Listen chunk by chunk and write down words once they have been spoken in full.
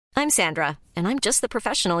I'm Sandra, and I'm just the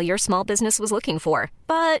professional your small business was looking for.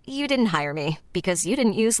 But you didn't hire me because you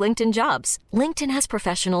didn't use LinkedIn Jobs. LinkedIn has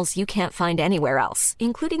professionals you can't find anywhere else,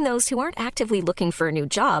 including those who aren't actively looking for a new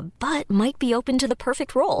job, but might be open to the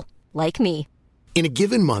perfect role, like me. In a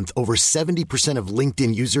given month, over 70% of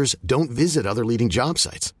LinkedIn users don't visit other leading job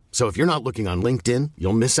sites. So if you're not looking on LinkedIn,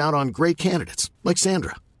 you'll miss out on great candidates like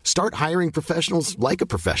Sandra. Start hiring professionals like a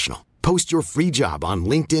professional. Post your free job on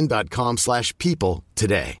linkedin.com/people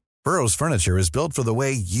today. Burrow's furniture is built for the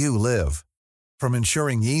way you live. From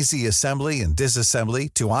ensuring easy assembly and disassembly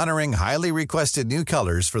to honoring highly requested new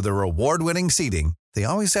colors for their award-winning seating, they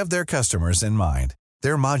always have their customers in mind.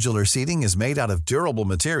 Their modular seating is made out of durable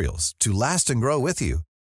materials to last and grow with you.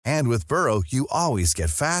 And with Burrow, you always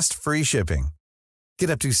get fast, free shipping.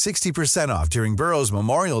 Get up to 60% off during Burrow's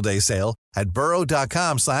Memorial Day sale at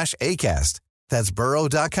burrow.com/ACAST. That's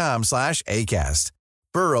burrow.com/ACAST.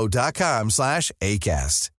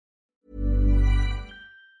 burrow.com/ACAST.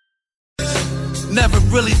 Never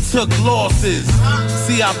really took losses.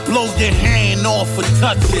 See, I blow your hand off for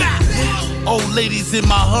touching. Old ladies in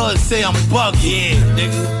my hood say I'm bugging. Yeah,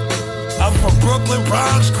 nigga. I'm from Brooklyn,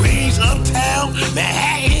 Bronx, Queens, Uptown,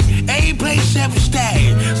 Manhattan, every place ever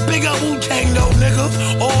stayed. Big up Wu-Tang, though, nigga.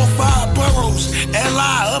 All 5 boroughs,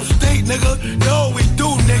 LI, upstate, nigga. Know what we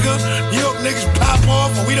do, nigga. New York niggas pop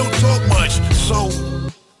off and we don't talk much. So...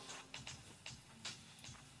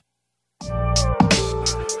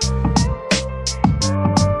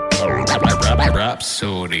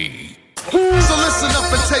 Rhapsody. So listen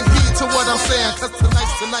up and take heed to what I'm saying, cause tonight.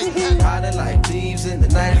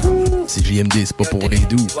 C'est JMD, c'est pas pour les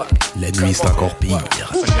doux. La nuit, c'est encore pire.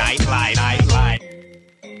 Night.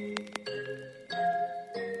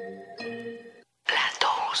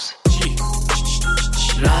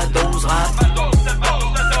 La dose rap.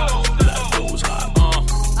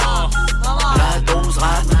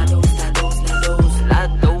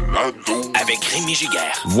 Avec Rémi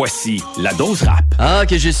Giguère. Voici La Dose Rap. Ah,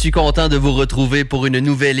 que je suis content de vous retrouver pour une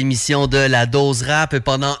nouvelle émission de La Dose Rap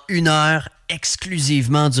pendant 1 heure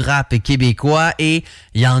exclusivement du rap québécois et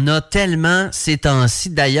il y en a tellement ces temps-ci.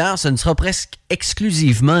 D'ailleurs, ce ne sera presque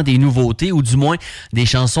exclusivement des nouveautés ou du moins des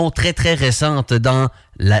chansons très très récentes dans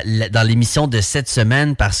l'émission de cette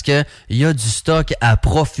semaine parce que il y a du stock à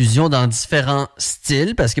profusion dans différents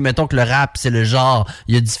styles parce que mettons que le rap c'est le genre,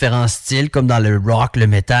 il y a différents styles comme dans le rock, le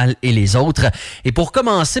metal et les autres. Et pour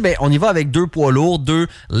commencer, on y va avec 2 poids lourds, 2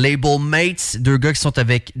 label mates, 2 gars qui sont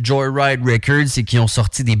avec Joyride Records et qui ont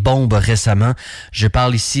sorti des bombes récemment. Je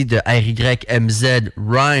parle ici de RYMZ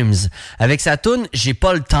Rhymes avec sa tune J'ai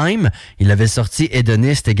pas le time. Il avait sorti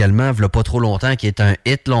Hedonist également, v'là pas trop longtemps, qui est un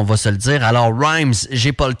hit, là, on va se le dire. Alors Rhymes,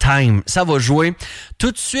 J'ai pas le time, ça va jouer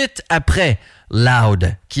tout de suite après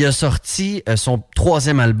Loud, qui a sorti son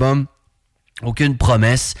 3e album. Aucune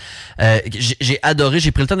promesse. J'ai adoré,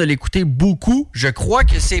 j'ai pris le temps de l'écouter beaucoup. Je crois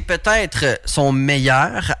que c'est peut-être son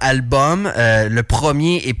meilleur album. Le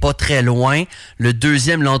premier est pas très loin. Le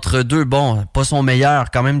deuxième, l'entre-deux, bon, pas son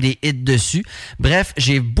meilleur, quand même des hits dessus. Bref,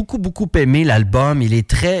 j'ai beaucoup aimé l'album. Il est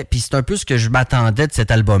très... Puis c'est un peu ce que je m'attendais de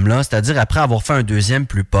cet album-là. C'est-à-dire, après avoir fait un deuxième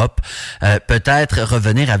plus pop, peut-être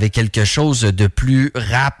revenir avec quelque chose de plus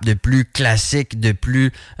rap, de plus classique, de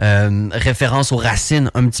plus référence aux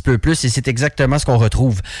racines un petit peu plus. Et c'est exactement ce qu'on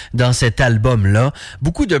retrouve dans cet album-là.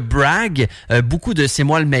 Beaucoup de brag, beaucoup de c'est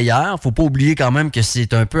moi le meilleur. Faut pas oublier quand même que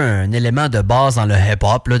c'est un peu un élément de base dans le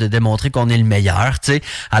hip-hop, là, de démontrer qu'on est le meilleur, tu sais.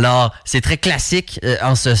 Alors, c'est très classique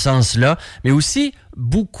en ce sens-là, mais aussi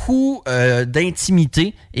beaucoup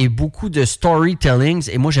d'intimité et beaucoup de storytelling.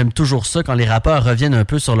 Et moi, j'aime toujours ça quand les rappeurs reviennent un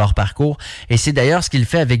peu sur leur parcours. Et c'est d'ailleurs ce qu'il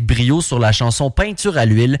fait avec brio sur la chanson Peinture à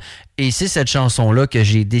l'huile. Et c'est cette chanson-là que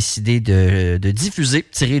j'ai décidé de diffuser,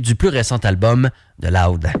 tirée du plus récent album de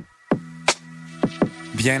Loud.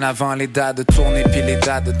 Bien avant les dates de tournée puis les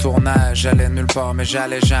dates de tournage, j'allais nulle part mais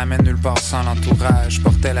j'allais jamais nulle part sans l'entourage. Je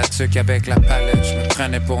portais la tuque avec la palette, je me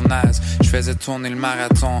prenais pour naze. Je faisais tourner le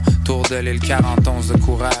marathon, tour de l'île 41 de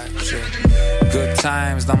courage. Good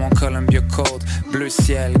times dans mon Columbia Code, bleu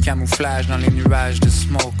ciel, camouflage dans les nuages de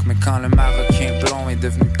smoke. Mais quand le marocain blond est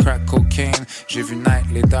devenu crack cocaine, j'ai vu night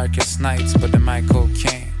les darkest nights, but de my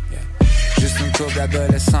cocaine. Juste une couple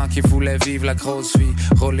d'adolescents qui voulaient vivre la grosse vie.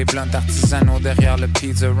 Roule les blunts artisanaux derrière le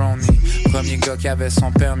Pizzaroni. Premier gars qui avait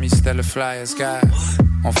son permis, c'était le flyest guy.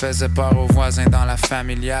 On faisait peur aux voisins dans la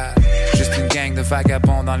familiale. Juste une gang de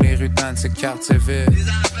vagabonds dans les rues d'un de ces quartiers vides.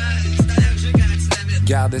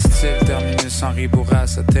 Garde style, terminus Henri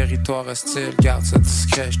Bourras, territoire hostile. Garde ça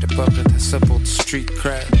discret, j'étais pas prêt à ça pour du street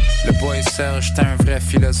cred. Le boy Serge, j'étais un vrai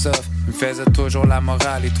philosophe. Il me faisait toujours la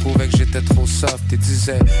morale, il trouvait que j'étais trop soft. Il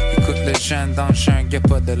disait, écoute le jeune dans le jungle, y'a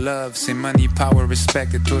pas de love. C'est money, power, respect,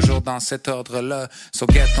 et toujours dans cet ordre-là. So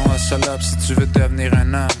get ton hustle up si tu veux devenir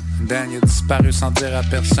un homme. Dan, il a disparu sans dire à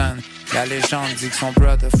personne. La légende dit que son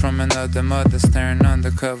brother from another mother, c'était un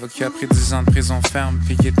undercover qui a pris 10 ans de prison ferme,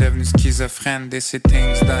 puis qui est devenu schizophrène. Des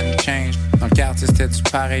things done change. Dans le quartier, c'était du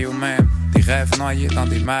pareil au même. Des rêves noyés dans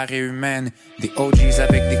des marées humaines. Des OGs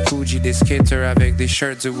avec des Coogee, des skaters avec des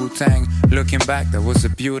shirts de Wu-Tang. Looking back, that was a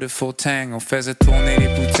beautiful thing. On faisait tourner les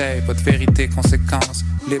bouteilles, pas de vérité, conséquence.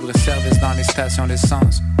 Libre service dans les stations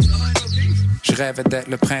d'essence. Je rêvais d'être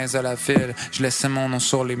le prince de la ville. Je laissais mon nom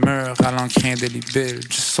sur les murs à l'encre indélébile.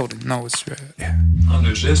 Just so they know it's real. Yeah.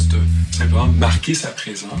 Le geste, simplement marquer sa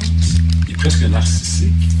présence, il est presque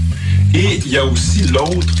narcissique. Et il y a aussi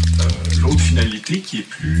l'autre finalité qui est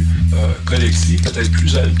plus collective, peut-être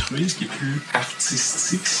plus altruiste, qui est plus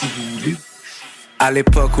artistique, si vous voulez. À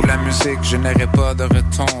l'époque où la musique générait pas de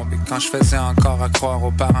retombées, quand je faisais encore à croire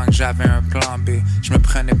aux parents que j'avais un plan B, je me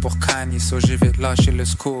prenais pour Kanye, so j'ai vite lâché le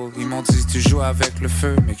school. Ils m'ont dit tu joues avec le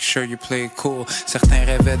feu, make sure you play cool. Certains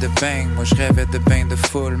rêvaient de bang, moi je rêvais de bain de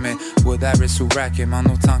foule, mais Wood Harris ou Rakim en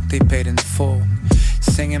autant que t'es paid in full.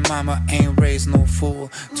 Singing mama ain't raised no fool.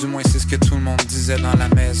 Du moins c'est ce que tout le monde disait dans la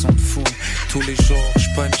maison de fou. Tous les jours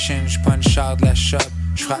j'punch in, j'punch out la shop.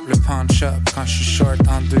 J'frappe le punch-up quand j'suis short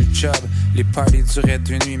en 2 jobs. Les parties duraient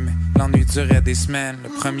 2 nuits, mais l'ennui durait des semaines. Le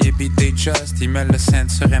premier beat des Just, il me le scène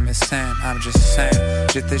sur MSN. I'm just saying,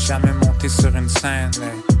 j'étais jamais monté sur une scène.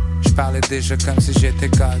 J'parlais déjà comme si j'étais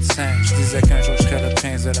Godsend. J'disais qu'un jour j'serais le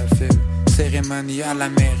prince de la ville. Cérémonie à la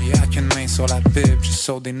mairie, avec une main sur la Bible, just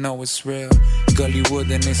so they know it's real.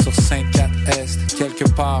 Gollywood est né sur 54-Est, quelque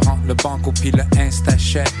part entre le banco pis le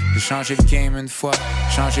Insta-chèque. J'ai changé le game une fois,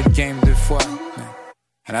 changé le game 2 fois.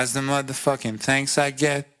 And that's the motherfucking thanks I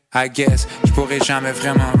get. I guess, j'pourrais jamais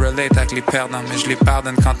vraiment relate avec les perdants, mais je les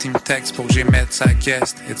pardonne quand ils me textent pour que j'y mette sa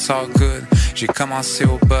guest. It's all good, j'ai commencé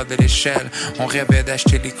au bas de l'échelle. On rêvait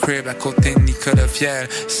d'acheter les cribs à côté de Nicolas Viel.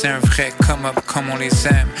 C'est un vrai come-up comme on les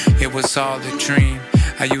aime. It was all a dream.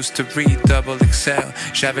 I used to read Double XL.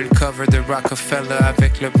 J'avais le cover de Rockefeller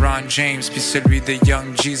avec LeBron James, puis celui de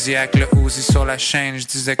Young Jeezy avec le Uzi sur la chaîne. Je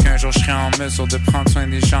disais qu'un jour je serais en mesure de prendre soin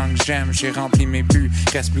des gens que j'aime. J'ai rempli mes buts,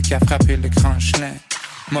 reste plus qu'à frapper le grand chelem.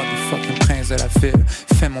 Motherfucking prince de la ville,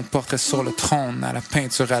 fais mon portrait sur le trône à la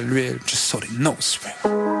peinture à l'huile, just so they know it's real.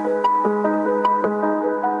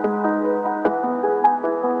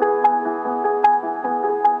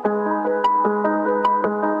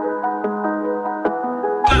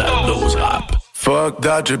 Fuck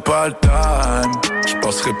that, j'ai pas le time.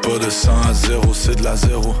 J'passerai pas de 100 à 0, c'est de la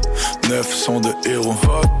 0. 9 sont de héros.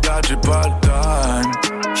 Fuck that, j'ai pas le time.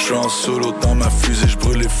 J'suis en solo dans ma fusée,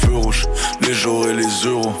 j'brûle les feux rouges, les jours et les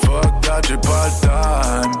euros. Fuck that, j'ai pas le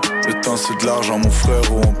time. Le temps c'est de l'argent, mon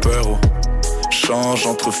frère ou mon père. Change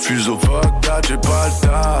entre fuseaux. Fuck that, j'ai pas le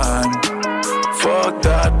time. Fuck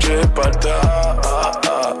that, j'ai pas le time.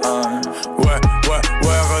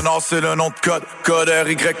 Ouais, Renard c'est le nom de code. Code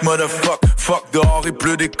RY, motherfuck. Fuck, dehors il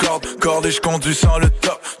pleut des cordes. Cordes et j'conduis sans le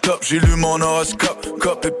top. J'ai lu mon horoscope.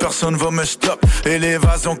 Cop et personne va me stop.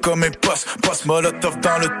 Élévation comme mes postes. Post molotov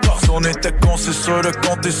dans le torse. On était con, c'est sûr de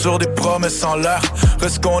compter sur des promesses en l'air.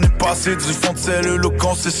 Reste qu'on est passé du fond de cellule au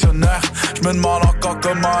concessionnaire. J'me demande encore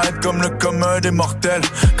comment être comme le commun des mortels.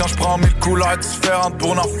 Quand j'prends 1000 couleurs différentes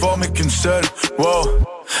pour n'en former qu'une seule. Wow.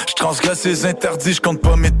 J'transgresse les interdits, j'compte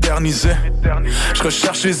pas m'éterniser.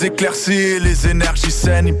 J'recherche les éclaircies et les énergies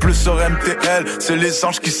saines. Il pleut sur MTL, c'est les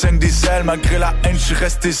anges qui saignent des ailes. Malgré la haine, j'suis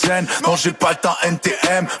resté zen. Non, j'ai pas le temps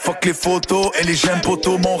NTM. Fuck les photos et les j'aime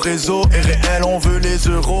poteaux. Mon réseau est réel, on veut les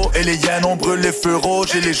euros. Et les yens, on brûle les feux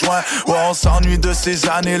rouges et les joints. Ouais, on s'ennuie de ces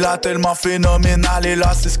années-là, tellement phénoménal. Et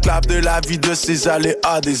là, s'esclave de la vie de ces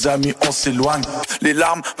aléas. Des amis, on s'éloigne. Les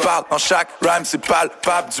larmes parlent dans chaque rhyme, c'est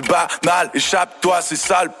palpable. Du banal, échappe-toi, c'est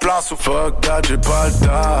ça le plan. So fuck that, j'ai pas le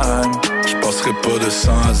time. J'passerai pas de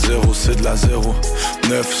 100 à 0, c'est de la 0.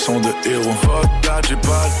 9 sont de héros. Fuck that, j'ai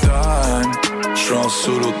pas le time. J'suis en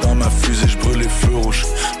solo dans ma fusée, j'brûle les feux rouges,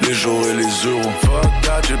 les jours et les euros. Fuck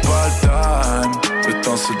that, j'ai pas le time. Le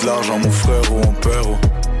temps c'est de l'argent, mon frère ou mon père.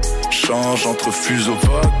 Change entre fuseaux.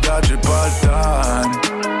 Fuck that, j'ai pas le time.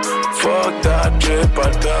 Fuck that, j'ai pas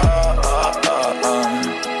le time.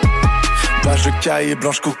 page de cahier,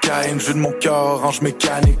 blanche cocaïne. Jeu de mon cœur, orange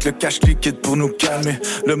mécanique. Le cash liquide pour nous calmer.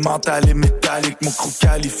 Le mental est métallique. Mon crew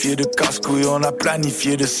qualifié de casse-couille. On a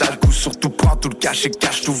planifié de sales coups. Surtout prends tout le cash et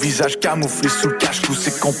cache tout. Visage camouflé sous le cache-cou.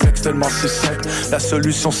 C'est complexe tellement c'est simple. La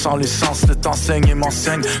solution sans l'essence. Le t'enseigne et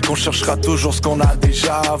m'enseigne qu'on cherchera toujours ce qu'on a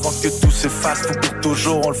déjà. Avant que tout s'efface, tout pour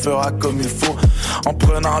toujours. On le fera comme il faut. En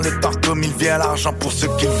prenant le temps comme il vient. L'argent pour ce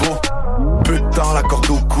qu'il vaut. Peu de temps, la corde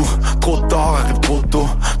au cou. Trop tard, arrive trop tôt.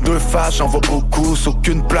 2 faces, j'en vois beaucoup.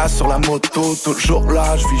 Aucune place sur la moto. Toujours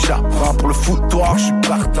là, je vis, j'apprends. Pour le foutoir, je suis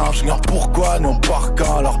partant. J'ignore pourquoi, non par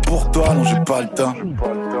quand. Alors pour toi, non, j'ai pas le temps.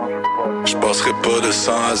 Je passerai pas de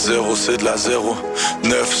 100 à 0, c'est de la 0.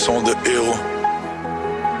 9 sont de héros.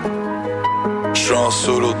 Je suis en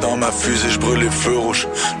solo dans ma fusée, je brûle les feux rouges,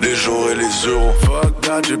 les jours et les euros. Fuck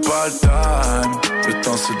that, j'ai pas le time. Le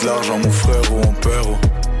temps c'est de l'argent, mon frère ou mon père.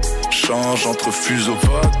 Change entre fuseaux.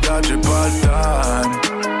 Fuck that, j'ai pas le time.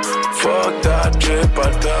 Fuck that, j'ai pas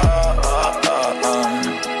le time.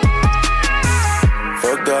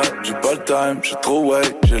 Fuck that, j'ai pas le time. J'ai trop way,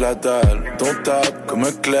 j'ai la dalle. Ton table comme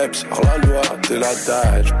un kleps, hors la loi, t'es la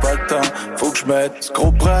taille. J'ai pas le temps, faut que je mette ce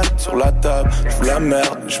gros bret sur la table. J'fous la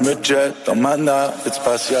merde, je me jette dans ma navette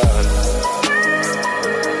spatiale.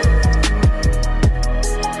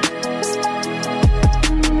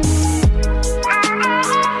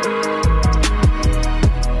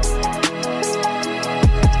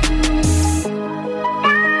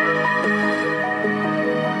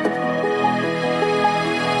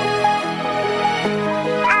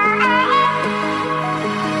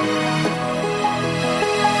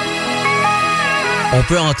 On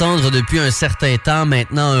peut entendre depuis un certain temps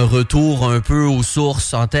maintenant un retour un peu aux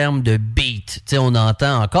sources en termes de beat. T'sais, on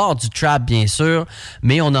entend encore du trap bien sûr,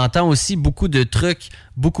 mais on entend aussi beaucoup de trucs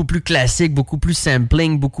beaucoup plus classiques, beaucoup plus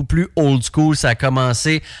sampling, beaucoup plus old school. Ça a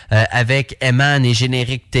commencé avec Eman et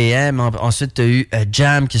Générique TM. Ensuite, t'as eu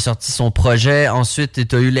Jam qui a sorti son projet. Ensuite,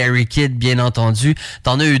 t'as eu Larry Kidd, bien entendu.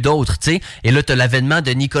 T'en as eu d'autres, tu sais. Et là, t'as l'avènement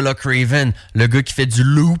de Nicolas Craven, le gars qui fait du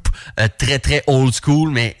loop, très, très old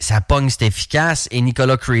school, mais ça pogne, c'est efficace. Et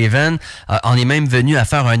Nicolas Craven en est même venu à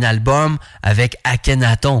faire un album avec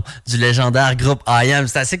Akhenaton, du légendaire groupe I Am.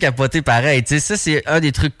 C'est assez capoté pareil, tu sais. Ça, c'est un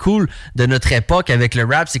des trucs cool de notre époque avec le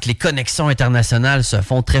rap, c'est que les connexions internationales se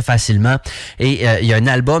font très facilement. Et il y a un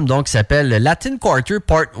album donc qui s'appelle Latin Quarter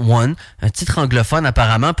Part 1, un titre anglophone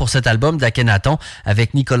apparemment pour cet album d'Akhenaton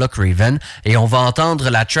avec Nicolas Craven. Et on va entendre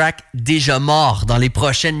la track Déjà mort dans les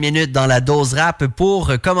prochaines minutes dans la dose rap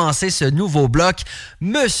pour commencer ce nouveau bloc.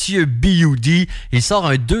 Monsieur B.U.D. il sort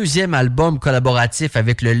un 2e album collaboratif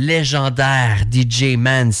avec le légendaire DJ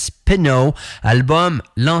Man Spino, album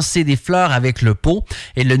Lancer des fleurs avec le pot.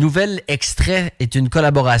 Et le nouvel extrait est une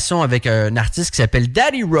collaboration avec un artiste qui s'appelle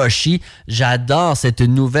Daddy Rushy. J'adore cette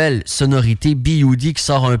nouvelle sonorité B.U.D. qui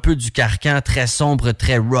sort un peu du carcan, très sombre,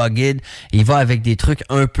 très rugged. Il va avec des trucs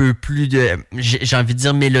un peu plus j'ai envie de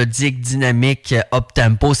dire mélodique, dynamique,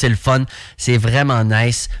 up-tempo. C'est le fun. C'est vraiment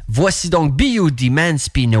nice. Voici donc B.U.D., Man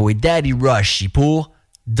Spino et Daddy Rushy pour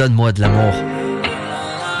Donne-moi de l'amour.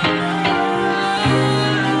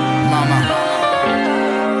 Mama,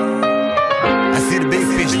 I see the big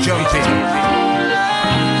fish jumping.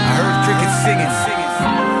 I heard crickets singing.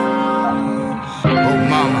 Oh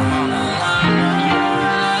mama,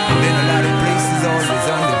 I've been a lot of places always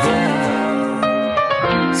on the go.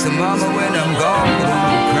 So mama, when I'm gone,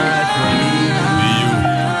 don't cry for me.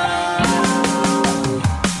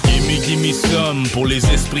 Gimme some pour les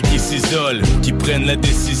esprits qui s'isolent, qui prennent la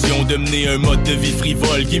décision de mener un mode de vie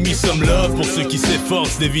frivole. Gimme some love pour ceux qui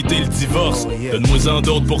s'efforcent d'éviter le divorce. Donne-moi-en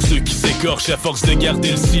d'autres pour ceux qui s'écorchent à force de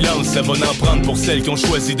garder le silence. Ça va en prendre pour celles qui ont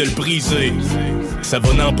choisi de le briser. Ça va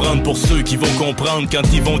en prendre pour ceux qui vont comprendre quand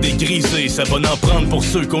ils vont dégriser. Ça va en prendre pour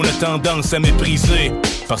ceux qui ont la tendance à mépriser.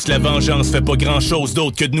 Parce que la vengeance fait pas grand-chose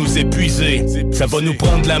d'autre que de nous épuiser. Ça va nous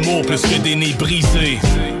prendre l'amour plus que des nez brisés.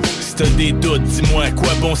 Si t'as des doutes, dis-moi à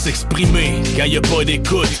quoi bon s'exprimer. Quand y a pas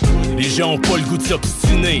d'écoute, les gens ont pas le goût de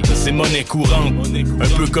s'obstiner. C'est monnaie courante, un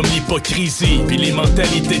peu comme l'hypocrisie. Puis les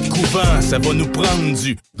mentalités de couvent, ça va nous prendre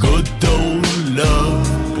du good old love.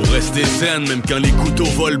 Pour rester zen, même quand les couteaux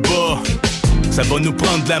volent bas. Ça va nous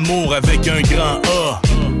prendre de l'amour avec un grand A.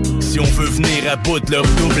 Si on veut venir à bout de leur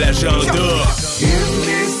double agenda. Give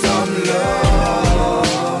me some love.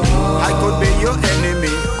 I could be your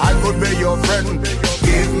enemy, I could be your friend.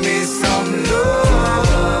 Give me some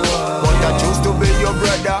love. But I choose to be your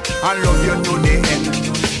brother and love you to the end.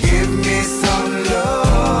 Give me some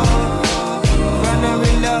love. Brother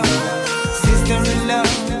in love, sister in love.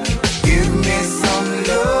 Give me some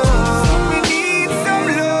love. We need some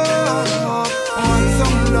love. Want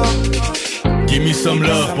some love. Give me some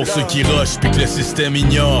love. love pour ceux qui rushent puis que le système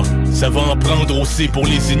ignore. Ça va en prendre aussi pour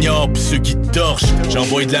les ignores puis ceux qui torchent.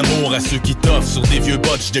 J'envoie de l'amour à ceux qui toffent sur des vieux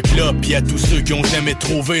botches de club puis à tous ceux qui ont jamais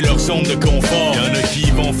trouvé leur zone de confort. Y'en a qui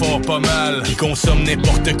y vont fort pas mal, qui consomment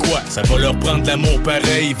n'importe quoi. Ça va leur prendre de l'amour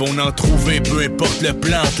pareil, ils vont en trouver peu importe le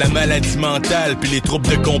plan, la maladie mentale puis les troubles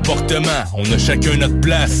de comportement. On a chacun notre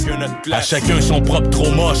place, à chacun son propre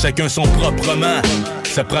trauma, chacun son propre roman.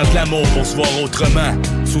 Ça prend de l'amour pour se voir autrement,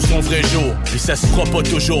 sous son vrai jour, puis ça se fera pas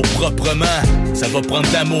toujours proprement. Ça va prendre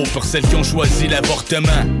de l'amour pour celles qui ont choisi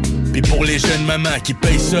l'avortement, puis pour les jeunes mamans qui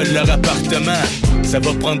payent seuls leur appartement. Ça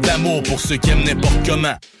va prendre de l'amour pour ceux qui aiment n'importe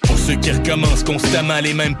comment, pour ceux qui recommencent constamment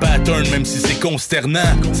les mêmes patterns, même si c'est consternant.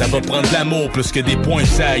 Ça va prendre de l'amour plus que des points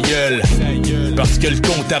sur la gueule, parce que le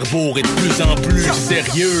compte à rebours est de plus en plus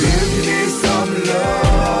sérieux. Give me some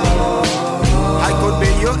love. I could be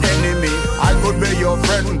your enemy, I could be your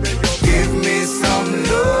friend. Give me some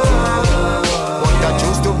love. But I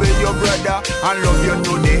choose to be your brother and love you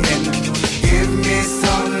to the end. Give me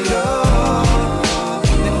some love,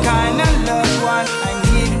 the kind of love what I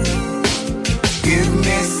need. Give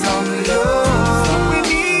me some love. We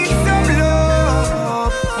need some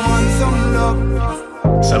love. Want some love.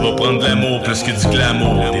 Ça va prendre de l'amour plus que du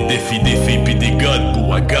glamour, des défis, des filles pis des God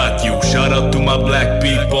boo. I got you, shout out to my black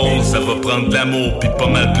people. Ça va prendre de l'amour pis pas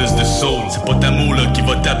mal plus de soul. C'est pas ta moule là qui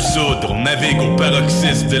va t'absoudre, on navigue au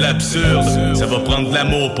paroxysme de l'absurde. Ça va prendre de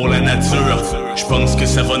l'amour pour la nature, j'pense que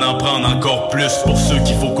ça va en prendre encore plus pour ceux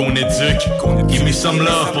qu'il faut qu'on éduque. Give me some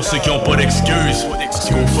love pour ceux qui ont pas d'excuses, parce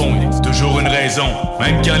qu'au fond, c'est toujours une raison,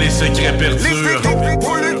 même quand les secrets perdurent.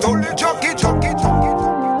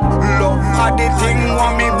 Love the thing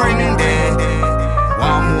want me bring there.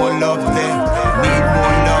 Want more love there, need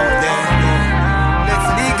more love there. Let's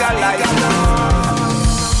legalize love.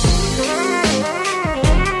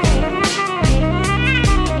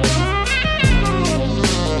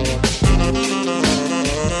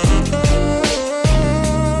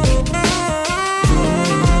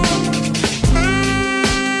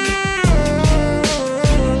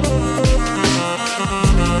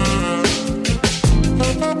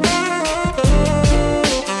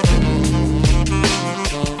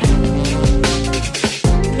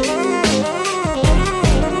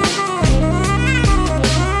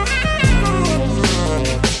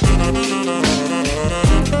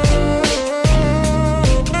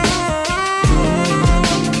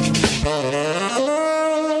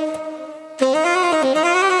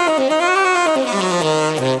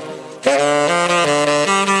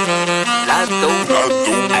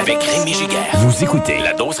 Vous écoutez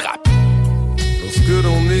La Dose Rap. Lorsque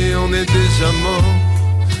l'on est déjà mort.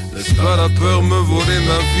 Laisse pas la peur me voler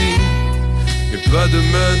ma vie. Et pas de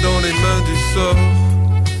main dans les mains du sort.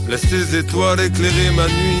 Laisse tes étoiles éclairer ma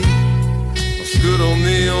nuit. Lorsque l'on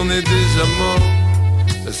est déjà mort.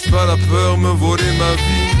 Laisse pas la peur me voler ma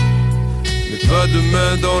vie. Mais pas de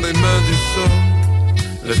main dans les mains du sort.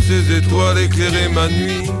 Laisse tes étoiles éclairer ma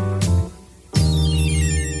nuit.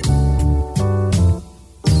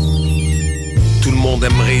 Tout le monde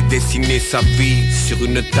aimerait dessiner sa vie sur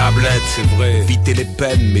une tablette, c'est vrai. Éviter les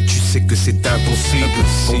peines, mais tu sais que c'est impossible.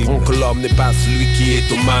 Comprends que l'homme n'est pas celui qui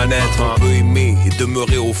est aux manettes. On peut aimer et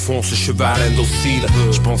demeurer au fond ce cheval indocile.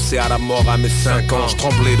 Je pensais à la mort à mes 5 ans, je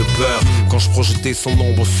tremblais de peur quand je projetais son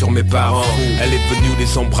ombre sur mes parents. Elle est venue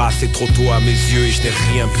les embrasser trop tôt à mes yeux et je n'ai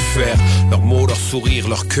rien pu faire. Leurs mots, leurs sourires,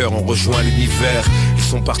 leurs cœurs ont rejoint l'univers. Ils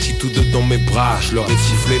sont partis tous deux dans mes bras. Je leur ai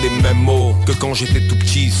sifflé les mêmes mots que quand j'étais tout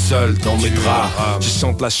petit, seul dans mes draps. Je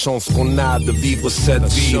sente la chance qu'on a de vivre cette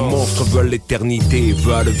vie. Les monstres veulent l'éternité,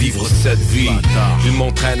 veulent vivre cette vie. Ils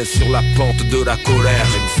m'entraînent sur la pente de la colère.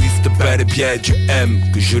 Existe bel et bien du M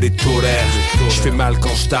que je les tolère. Je fais mal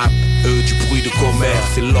quand je tape, eux du bruit de commerce.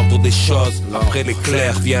 C'est l'ordre des choses, après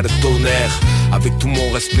l'éclair vient le tonnerre. Avec tout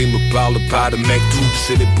mon respect, me parle pas de mec tout.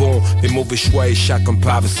 C'est les bons, les mauvais choix et chacun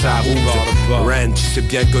pave sa route. Ren, tu sais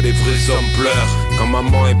bien que les vrais hommes pleurent. Quand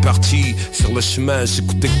maman est partie, sur le chemin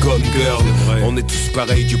j'écoutais Gone Girl. On est tous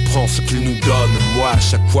pareils, Dieu prend ce qu'il nous donne. Moi, à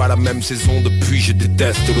chaque fois la même saison, depuis je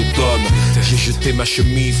déteste l'automne. J'ai jeté ma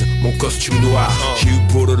chemise, mon costume noir. J'ai eu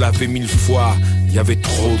beau le laver 1000 fois, y avait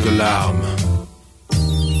trop de larmes.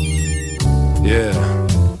 Yeah.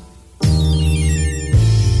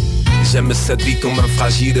 J'aime cette vie comme un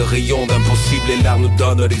fragile rayon d'impossible. Les larmes nous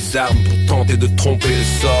donnent les armes pour tenter de tromper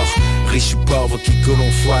le sort. Riche ou pauvre, qui que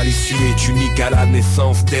l'on soit, l'issue est unique à la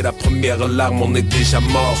naissance. Dès la première larme, on est déjà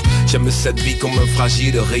mort. J'aime cette vie comme un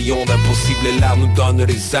fragile rayon d'impossible. Les larmes nous donnent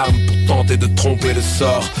les armes pour tenter de tromper le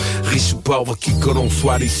sort. Riche ou pauvre, qui que l'on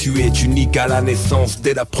soit, l'issue est unique à la naissance.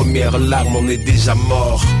 Dès la première larme, on est déjà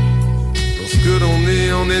mort. Lorsque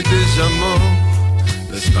l'on est déjà mort.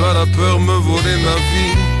 Laisse pas la peur me voler ma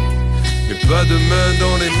vie. Et pas de main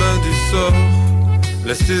dans les mains du sort.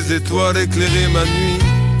 Laisse tes étoiles éclairer ma nuit.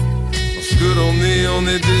 Parce que l'on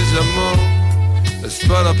est déjà mort. Laisse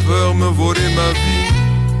pas la peur me voler ma vie.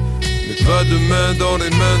 Mais pas de main dans les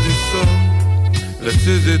mains du sort. Laisse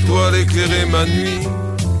tes étoiles éclairer ma nuit.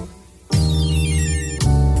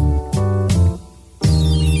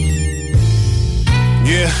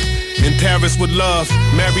 Yeah, in Paris with love,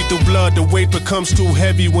 married through blood. The weight becomes too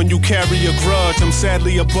heavy when you carry a grudge. I'm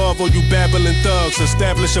sadly above all you babbling thugs.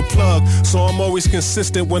 Establish a plug, so I'm always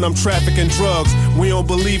consistent when I'm trafficking drugs. We don't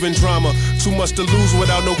believe in drama, too much to lose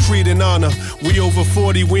without no creed and honor. We over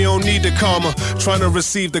 40, we don't need the karma. Trying to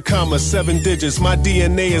receive the comma, 7 digits. My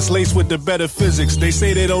DNA is laced with the better physics. They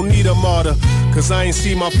say they don't need a martyr, cause I ain't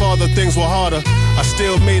see my father, things were harder. I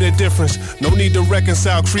still made a difference, no need to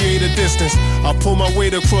reconcile, create a distance. I pull my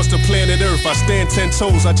weight across the planet Earth, I stand 10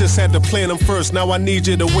 toes, I just had to plan them first. Now I need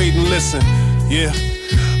you to wait and listen, yeah.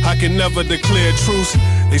 I can never declare truce.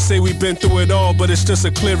 They say we've been through it all, but it's just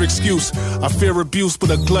a clear excuse. I fear abuse,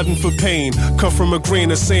 but a glutton for pain. Cut from a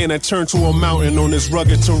grain of sand and turn to a mountain on this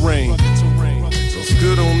rugged terrain.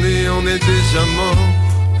 Lorsque l'on est déjà mort.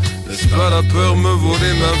 Laisse pas la peur me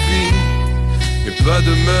voler ma vie. Et pas de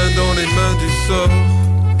main dans les mains du sort.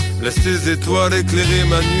 Laisse tes étoiles éclairer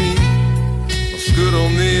ma nuit. Lorsque l'on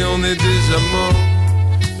est déjà mort.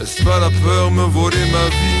 Laisse pas la peur me voler ma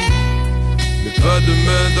vie. Mais pas de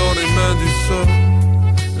main dans les mains du sort.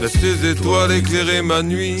 Laisse tes étoiles éclairer ma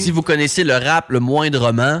nuit. Si vous connaissez le rap le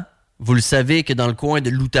moindrement, vous le savez que dans le coin de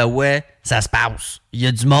l'Outaouais, ça se passe. Il y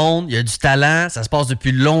a du monde, il y a du talent, ça se passe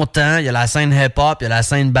depuis longtemps, il y a la scène hip-hop, il y a la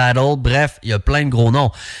scène battle, bref, il y a plein de gros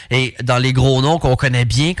noms. Et dans les gros noms qu'on connaît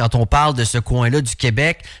bien quand on parle de ce coin-là du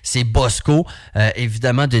Québec, c'est Bosco,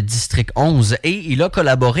 évidemment de District 11. Et il a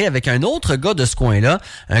collaboré avec un autre gars de ce coin-là,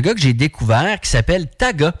 un gars que j'ai découvert qui s'appelle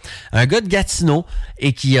Taga, un gars de Gatineau,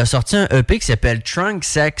 et qui a sorti un EP qui s'appelle Trunk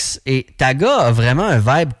Sex. Et Taga a vraiment un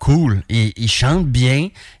vibe cool. Il chante bien,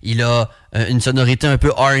 il a une sonorité un peu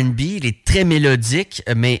R&B, il est très mélodique,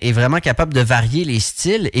 mais est vraiment capable de varier les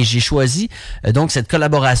styles. Et j'ai choisi donc cette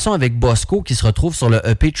collaboration avec Bosco qui se retrouve sur le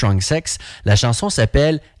EP Trunk Sex. La chanson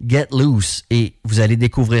s'appelle Get Loose et vous allez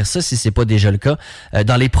découvrir ça, si c'est pas déjà le cas,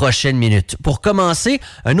 dans les prochaines minutes. Pour commencer,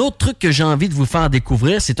 un autre truc que j'ai envie de vous faire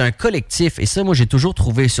découvrir, c'est un collectif. Et ça, moi, j'ai toujours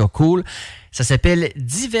trouvé ça cool. Ça s'appelle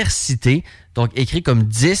Diversité, donc écrit comme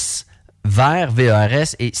 10 vers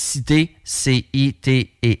VERS et Cité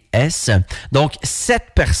CITES. Donc 7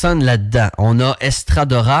 personnes là-dedans. On a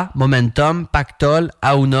Estradora, Momentum, Pactol,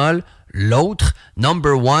 Aounol, L'Autre,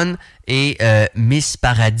 Number One et Miss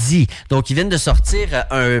Paradis. Donc ils viennent de sortir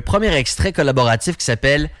un premier extrait collaboratif qui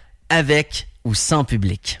s'appelle Avec ou sans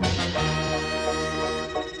public.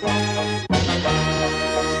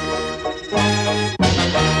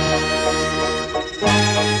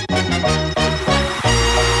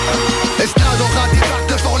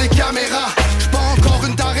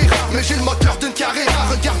 Mais j'ai le moteur d'une carrière,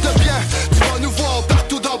 regarde bien. Tu vas nous voir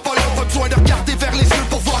partout dans Polo. Pas besoin de regarder vers les yeux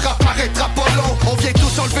pour voir apparaître Apollo. On vient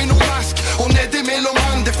tous enlever nos masques, on est des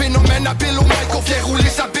mélomanes, des phénomènes habiles au mic. On vient rouler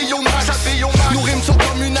sa bille au max. Nos rimes sont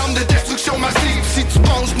comme une arme de destruction massive. Si tu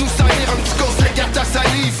penses nous salir, un petit conseil, garde ta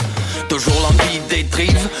salive. Toujours l'envie d'être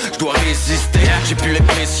drive, je dois résister. J'ai plus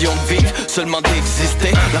l'impression de vivre, seulement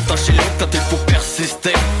d'exister. La tâche est longue quand il faut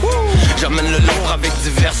persister. J'amène le lourd avec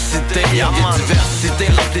diversité. Y'a diversité,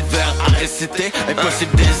 remplie de vers à réciter.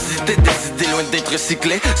 Impossible d'hésiter, des idées loin d'être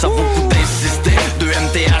recyclées. Ça vaut le coup d'insister. 2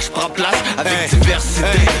 MTH prend place avec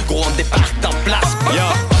diversité. Gros on débarque en place.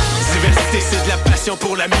 Diversité, c'est de la passion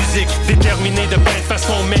pour la musique. Déterminé de plein de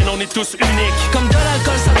façons, man, on est tous uniques. Comme de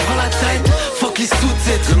l'alcool, ça prend la tête. Fuck les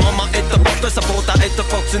sous-titres. Le moment est opportun, ça pour autant être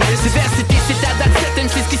opportuniste. Diversité, c'est à date 7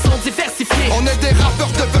 MCs qui sont diversifiés. On est des rappeurs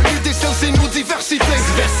devenus des sciences et nous diversité.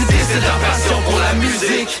 Diversité, c'est de la passion pour la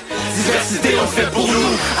musique. Diversité, on fait pour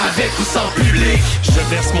nous, avec ou sans public. Je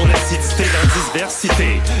verse mon acidité dans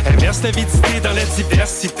diversité. Inverse l'avidité dans la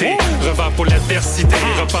diversité. Revers pour l'adversité,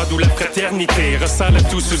 repas d'où la fraternité. Ressent le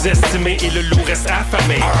tout sous-estimé et le loup reste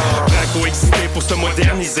affamé. Braco excité pour se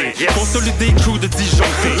moderniser. Consolider, coup de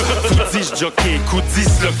disjoncté. Coup disjockey, coup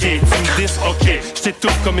disloqué. Tu me dis ok,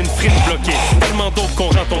 j't'étouffe comme une frite bloquée. Tellement d'autres qu'on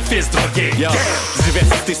rend ton fils drogué.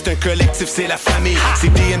 Diversité, c'est un collectif, c'est la famille.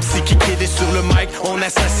 C'est DMC qui est sur le mic, on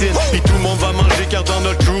assassine. Puis tout le monde va manger car dans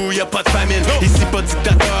notre crew y'a pas de famine. Ici pas de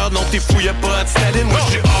dictateur, non t'es fou, y'a pas de Staline. Moi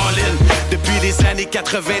j'suis all in, depuis les années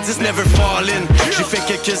 90, never fall in. J'ai fait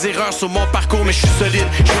quelques erreurs sur mon parcours mais j'suis solide.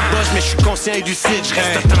 J'suis le boss mais j'suis conscient et lucide.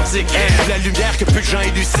 J'reste authentique, j'suis la lumière que peu de gens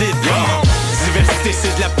élucident. Diversité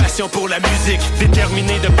c'est de la passion passion pour la musique.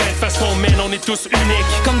 Déterminé de plein de façons, man, on est tous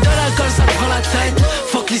uniques. Comme de l'alcool, ça prend la tête.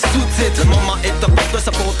 Fuck les sous-titres. Le moment est top pour toi,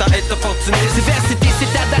 ça pourra être opportuniste. Diversité,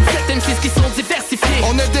 c'est ta date, 7 MCs qui sont diversifiés.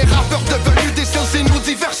 On est des rappeurs devenus des sciences et nous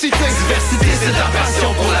diversité. Diversité, c'est la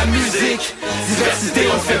passion pour la musique. Diversité,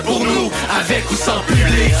 on le fait pour nous, avec ou sans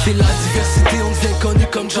public. C'est la diversité, on devient connu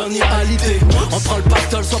comme Johnny Hallyday. On prend le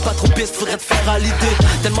pactole, sois pas trop piste, faudrait te faire à l'idée.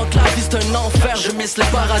 Tellement que la vie c'est un enfer, je miss le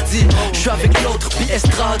paradis. Je suis avec l'autre, puis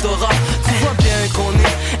extra adorable. Tu vois bien qu'on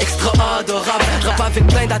est extra adorable. Rap avec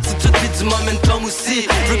plein d'attitudes, puis du momentum aussi.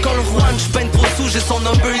 Je veux qu'on le Juan, je peine trop sous, j'ai son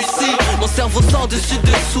number ici. Mon cerveau sort dessus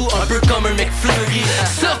dessous, un peu comme un McFlurry.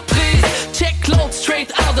 Surprise, check l'autre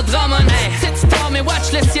straight out de Drummond. Cette star, mais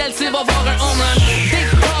watch le ciel, tu vas voir un home run. Big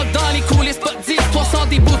dog dans les coulisses, pas 10%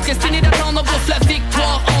 des bouts. Restez d'attendre, on bouffe la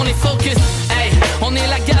victoire, on est focus. Hey, on est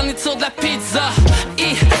la garniture de la pizza.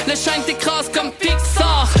 Le shine t'écrase comme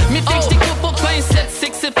Pixar. Mais dès que j't'écoute pour pincette, c'est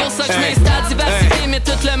que c'est pour ça que j'm'installe. Diversité, mais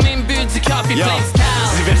tout le même but du copy plain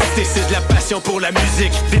style. Diversité, c'est de la passion pour la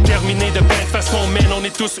musique. Déterminé de plein de façons, man, on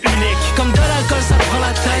est tous uniques. Comme de l'alcool, ça prend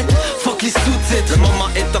la tête. Fuck les sous-titres. Le moment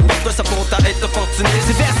est top pour toi, ça pourra être opportuniste.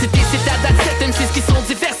 Diversité, c'est ta date, 7 MCs qui sont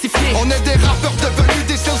diversifiés. On est des rappeurs devenus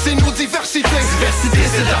des sciences et nous diversité. Diversité,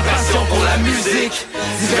 c'est de la passion pour la musique.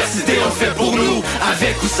 Diversité, on le fait pour nous,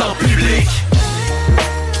 avec ou sans public.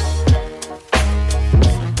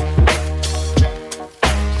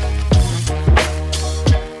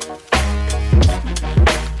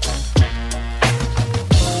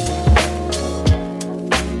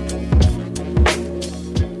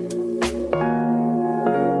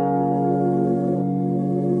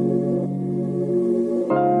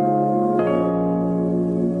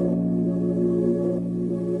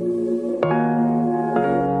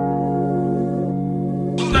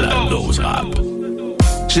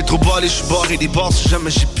 J'ai trop ballé, j'suis barré des bars. Si jamais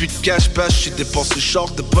j'ai plus de cash, parce j'suis dépensé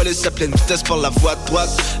short de police à pleine vitesse par la voie de droite.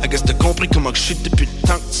 I guess t'as compris comment que j'suis depuis le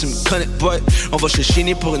temps que tu me connais, boy. On va chez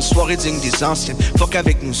Chini pour une soirée digne des anciennes. Fuck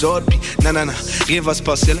avec nous autres, pis nanana, rien va se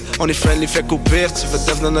passer là. On est friendly, fait qu'au pire, tu veux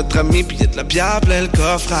devenir notre ami. Pis y'a de la bière, plein le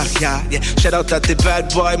coffre arrière. Yeah, shout out à tes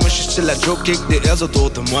bad boys. Moi j'suis style la joke kick des airs autour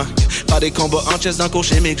de moi. Pas des combats en chest dans le cours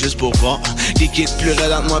chimique juste pour voir. Qui quitte plus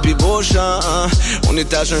raide entre moi pis beau chant. On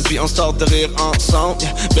est à jeun pis on sort de rire ensemble.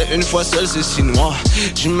 Mais une fois seul c'est si noir.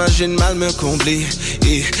 J'imagine mal me combler.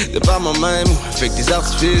 Et de par moi-même ou avec des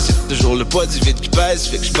artifices. C'est toujours le poids du vide qui pèse.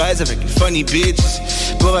 Fait que j'baise avec une funny bitch.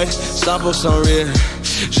 Pour être 100% real,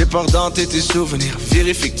 j'ai peur d'hanter tes souvenirs.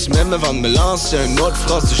 Vérifie que tu m'aimes avant de me lancer une autre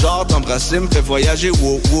phrase du genre t'embrasser me fait voyager,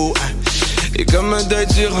 wow wow. Et comme un deuil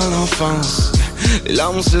durant l'enfance, les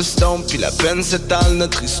larmes s'estompent, puis la peine s'étale.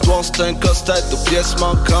 Notre histoire c'est un casse-tête aux pièces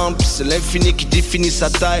manquantes. Puis c'est l'infini qui définit sa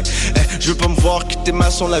taille. Je veux pas me voir quitter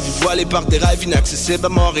ma son, la vie voilée par des rêves inaccessibles à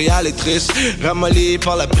Montréal est triste. Ramolli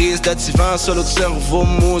par la prise d'activant, solo de cerveau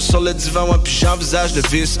mou sur le divan, ouais, puis j'envisage le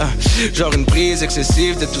vice. Genre une prise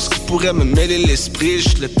excessive de tout ce qui pourrait me mêler l'esprit.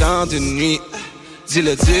 Juste le temps d'une nuit.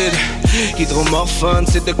 Dis-le, hydromorphone,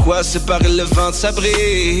 c'est de quoi séparer le vent de sa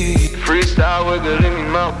bride. Freestyle with Rémi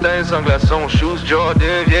Martin, sans glaçon, shoes,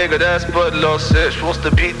 Jordan, vieille godasse, pas de lacet. J'force ce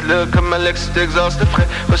beat-là comme Alex Texas de frais.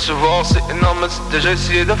 Recevoir, c'est énorme, c'est déjà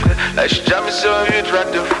essayé d'offrir. Là, j'suis jamais sur un vieux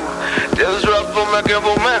track de fou. Tales drop pour ma gueule,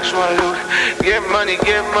 pour match, my loot. Get money,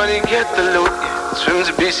 get the loot. Tu me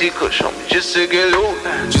dis BC cochon, juste to get loose.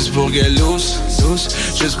 Juste pour get loose, loose,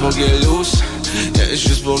 juste pour get loose. Yeah,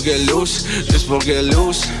 just pour get loose, just pour get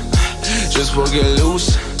loose, just pour get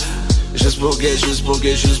loose, just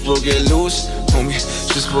pour get loose, homie,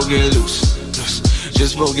 just pour get loose,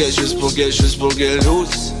 just pour get loose, just pour get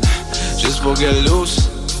loose,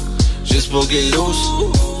 just pour get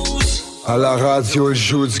loose. À la radio, il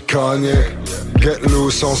joue du Kanye. Get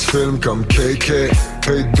loose, on se filme comme KK.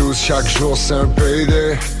 Paye 12 chaque jour, c'est un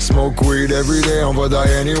payday. Smoke weed everyday, on va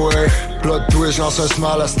die anyway. Plot twist, lance un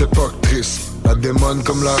smile à cette époque triste. La démone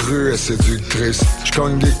comme la rue est séductrice.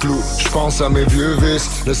 J'cogne des clous, j'pense à mes vieux vices.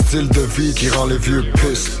 Le style de vie qui rend les vieux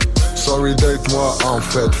pistes. Sorry date moi en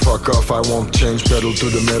fait, fuck off. I won't change, pedal to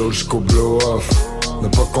the metal jusqu'au blow off. Ne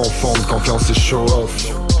pas confondre confiance et show off.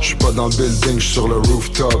 J'suis pas dans le building, j'suis sur le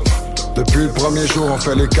rooftop. Depuis le premier jour on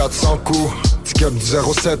fait les 400 coups. Ticket du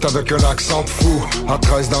 07 avec un accent de fou. À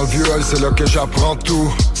 13 dans le viol, c'est là que j'apprends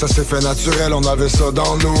tout. Ça s'est fait naturel, on avait ça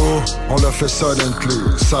dans nous. On l'a fait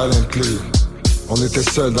silently. On était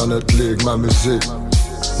seuls dans notre ligue, ma musique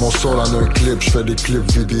Mon son en un clip, j'fais des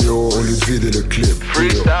clips vidéo au lieu de vider le clip.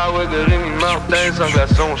 Freestyle with Rémi Martin, sans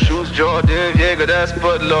glaçon, shoes, Jordan, vieille godasse,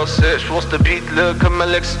 pas de lacet. J'force de beat là comme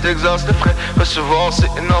Alex, Texas de frais. Recevoir c'est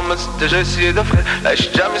énorme, c'est déjà essayé d'offrir. Là j'suis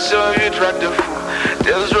jamais sur un vieux track de fou.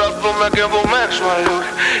 Deals rap pour ma gueule, pour match my loot.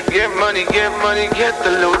 Get money, get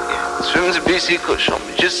the loot. Tu fumes du BC cochon,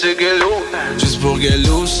 mais juste to get loose. Juste pour get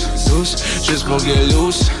loose, loose, juste pour get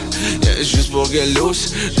loose. Yeah, juste pour get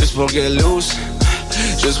loose, juste pour get loose.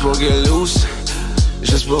 Just pour get loose.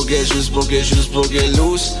 Just pour get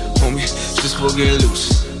loose. Homie, just pour get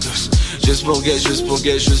loose. Just pour get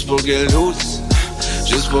loose.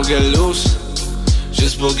 Just pour get loose.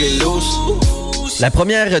 Just pour get loose. La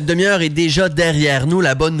première demi-heure est déjà derrière nous.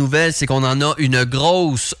 La bonne nouvelle, c'est qu'on en a une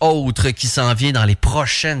grosse autre qui s'en vient dans les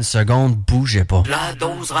prochaines secondes. Bougez pas. La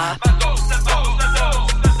dose rap.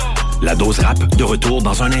 La dose rap, de retour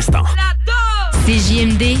dans un instant.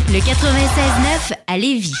 CJMD, le 96.9 à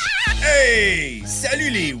Lévis. Hey! Salut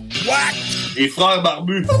les WAC! Les frères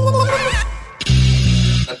barbus.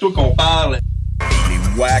 C'est à toi qu'on parle.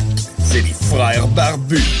 Les WAC, c'est les frères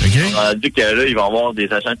barbus. OK? On a dit que là, il va y avoir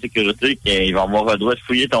des agents de sécurité qui vont avoir le droit de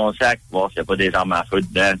fouiller ton sac, voir s'il n'y a pas des armes à feu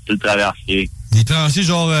dedans, tout le traversier. Des traversiers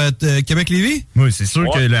genre Québec-Lévis? Oui, c'est sûr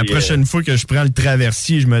que la prochaine fois que je prends le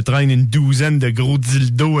traversier, je me traîne une douzaine de gros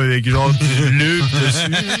dildos avec genre du bleu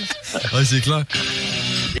dessus. Ouais, c'est clair.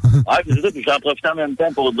 Ouais, c'est ça, puis j'en profite en même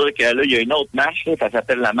temps pour dire que là, il y a une autre marche, là, ça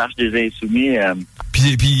s'appelle la marche des Insoumis.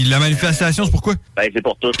 Puis la manifestation, c'est pourquoi? Ben, c'est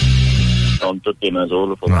pour tous. On toutes les mesures,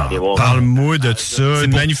 là, faut aller voir. Parle-moi de ça.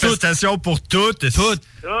 Une manifestation pour toutes.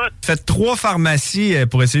 Faites 3 pharmacies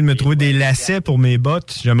pour essayer de me trouver des lacets pour mes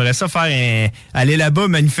bottes. J'aimerais ça faire aller là-bas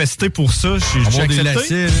manifester pour ça. J'ai des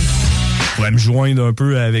lacets, là. Je pourrais me joindre un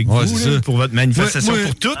peu avec vous là, pour votre manifestation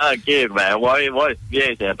pour toutes. Ah, OK, ben ouais, c'est bien,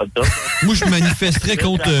 c'est pas de top. Moi, je manifesterais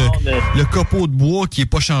contre le copeau de bois qui est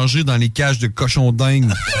pas changé dans les cages de cochons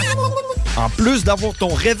dingues. En plus d'avoir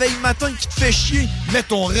ton réveil matin qui te fait chier, mets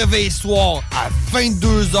ton réveil soir à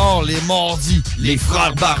 22h les mardis. Les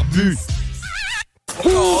frères barbus.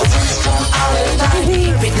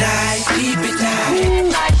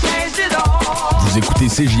 Vous écoutez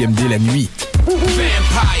CJMD la nuit.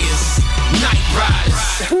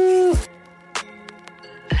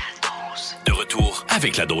 De retour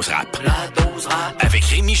avec la dose rap. La dose rap. Avec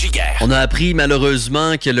Rémi Giguère. On a appris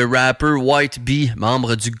malheureusement que le rappeur White Bee,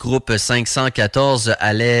 membre du groupe 514,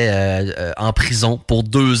 allait en prison pour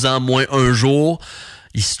 2 ans moins 1 jour.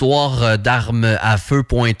 Histoire d'armes à feu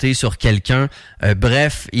pointées sur quelqu'un.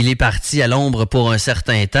 Bref, il est parti à l'ombre pour un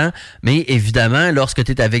certain temps. Mais évidemment, lorsque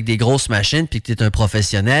tu es avec des grosses machines puis que tu es un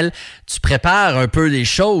professionnel, tu prépares un peu les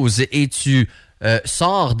choses et tu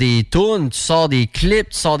sors des tunes, tu sors des clips,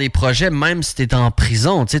 tu sors des projets, même si tu es en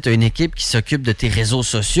prison. Tu sais, as une équipe qui s'occupe de tes réseaux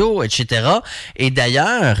sociaux, etc. Et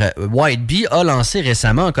d'ailleurs, White Bee a lancé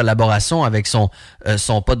récemment, en collaboration avec son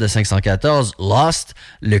pote de 514, Lost,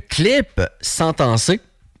 le clip Sentencé,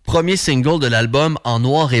 premier single de l'album En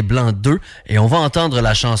Noir et Blanc 2. Et on va entendre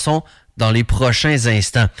la chanson dans les prochains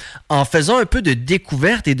instants. En faisant un peu de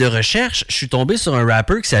découverte et de recherche, je suis tombé sur un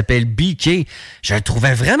rappeur qui s'appelle BK. Je le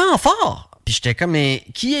trouvais vraiment fort. Puis j'étais comme, mais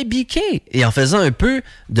qui est BK? Et en faisant un peu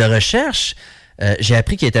de recherche, j'ai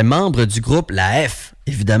appris qu'il était membre du groupe La F,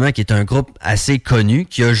 évidemment, qui est un groupe assez connu,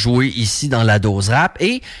 qui a joué ici dans la dose rap.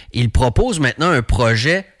 Et il propose maintenant un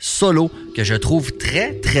projet solo que je trouve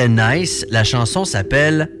très, très nice. La chanson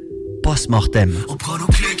s'appelle Post-Mortem. On prend nos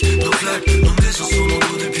clics, nos claques, nos maisons sur mon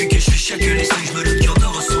dos. Depuis que je suis chaque laissé, je me le cœur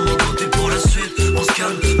d'or sur mon côté pour la suite. On se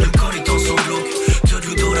calme, même quand les temps sont glauques. T'as de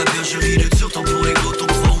l'eau dans la bergerie, de sur temps pour les gros, on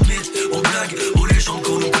croit au mythe, aux blagues, aux légendes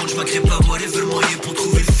qu'on nous compte. Je m'agrée pas, moi, les veulent moyen pour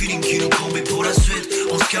trouver le feeling qui nous combe. Et pour la suite,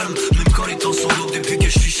 on se calme, même quand les temps sont glauques. Depuis que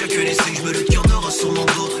je suis chaque laissé, je me le cœur d'or sur mon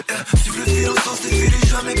dos. Suivre le fil, on s'en défilé,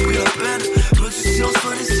 jamais pris la peine. Loin du silence,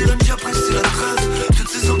 loin des sirènes, j'apprécie la trêve. Toutes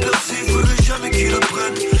ces hommes perçus, faudrait jamais qu'ils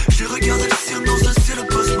apprennent. J'ai regardé le ciel dans un ciel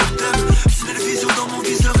post-mortem. Ciné de vision dans mon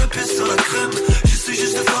viseur épais sur la crème. Je suis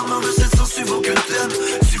juste de farmer, mais cette sans suivre aucun thème.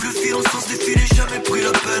 Suivre le fil, on s'en défilé, jamais pris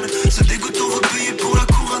la peine. Ce dégoût, on va payer pour la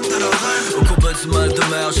couronne de la reine. Au combat du mal de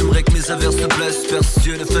mer, j'aimerais que mes averses te blessent.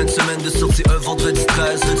 Superstitieux, une fin de semaine de sortie, un vendredi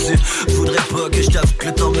 13. Tu voudrais pas que je t'avoue que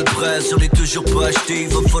le temps me presse. J'en ai toujours pas acheté, il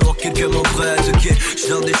va falloir que quelqu'un m'en prête. Ok, j'suis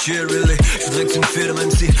dans des chill, really. J'voudrais que tu me files,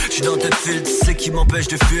 même si j'suis dans tête file. Tu sais qui m'empêche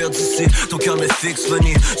de fuir d'ici. Ton cœur me fixe,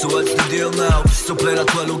 funny. So what's the deal now? S'il te plaît, la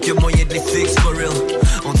toile, aucun moyen de les fixer, for real.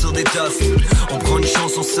 On tire des taffes, on prend une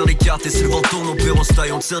chance, on serre les cartes. Et si le vent tourne, on perd, on se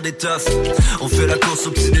taille, on tire des taffes. On fait la course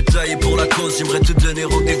aux petits détails. Et pour la cause, j'aimerais te donner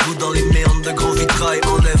rendez-vous dans les méandres de grands vitrail.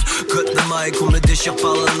 Enlève, cote de travail qu'on me déchire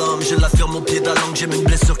par la lame. Je l'affirme au pied de la langue, j'ai une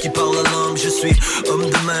blessure qui parle la langue. Je suis homme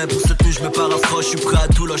de main, pour cette nuit je me paraphrase. Je suis prêt à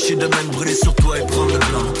tout lâcher de même, brûler sur toi et prendre le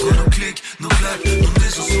blanc. Entre nos clics, nos claques, nos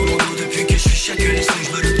maisons sur mon dos. Depuis que je suis chacun les signes,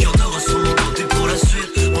 je me doute qu'il y en aura sur mon dos. Et pour la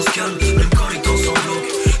suite, on se calme, même quand les temps sont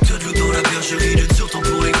glauques. T'as de l'eau dans la bergerie, de sur temps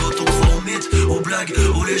pour les gros. On croit aux mythes, aux blagues,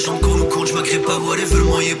 aux légendes qu'on nous compte. Je m'agrée pas, moi les veulent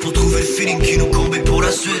moyen pour trouver le feeling qui nous comble. Et pour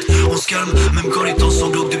la suite, on se calme, même quand les temps sont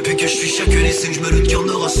glauques. Depuis que je suis chacun les signes, je me doute qu'il y en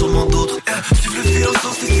aura sûrement d'autres. Suivre le fil au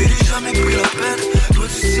sens des fils, j'ai jamais pris la peine. Toi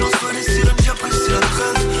du silence, toi les sirènes, j'apprécie la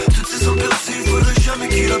trêve. Toutes ces hommes percés, il faudrait jamais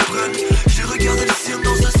qu'ils apprennent. J'ai regardé les sirènes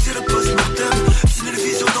dans un ciel post-mortem. C'est une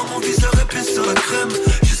vision dans mon viseur épais sur la crème.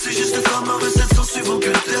 Je sais juste faire ma recette sans suivre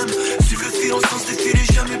aucun thème. Suivre le fil au sens des fils,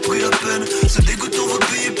 j'ai jamais pris la peine. Ce dégoût on va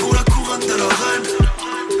payer pour la couronne de la reine.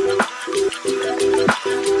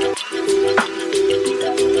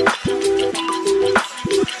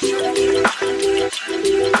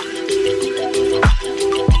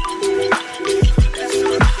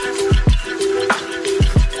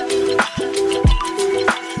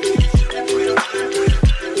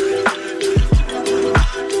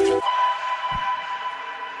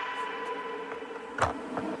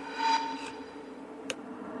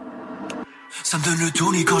 Ça me donne le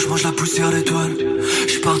tournis quand je mange la poussière d'étoiles.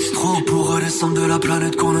 J'suis parti trop pour redescendre de la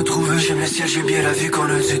planète qu'on a trouvée. J'aime le ciel, j'aime bien la vue qu'on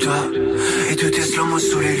a du toit. Et tout est slow-mo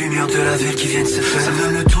sous les lumières de la ville qui viennent se faire. Ça me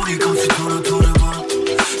donne le tournis quand tu tournes autour de moi.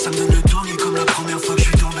 Ça me donne le tournis comme la première fois que je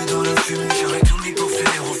suis tombé dans la fumée. J'aurais tout mis pour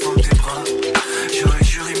finir au fond de tes bras. J'aurais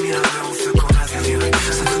juré mis la main au feu qu'on avait viré.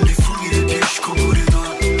 Ça donne des fourmis, des pieds jusqu'au bout des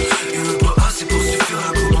doigts. Y'en a pas assez pour suffire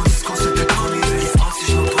la commande. C'est ce qu'on s'était promis. Mais les francs si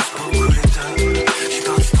je m'en pose pas au coup d'état. J'suis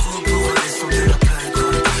parti trop pour redescendre de la planète.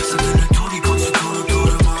 Ça me donne le tournis quand tu tournes autour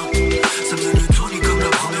de moi. Ça me donne le tournis comme la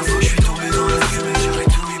première fois que je suis tombé dans la fumée. J'aurais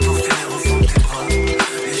tout mis pour finir au fond de tes bras.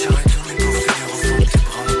 Et j'aurais tout mis pour finir au fond de tes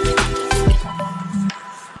bras.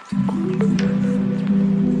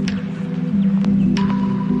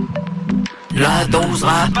 La dose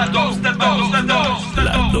rap.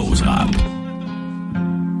 La dose rap.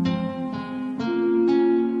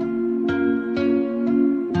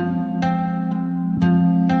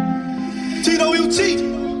 Tito UT,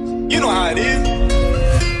 you know how it is.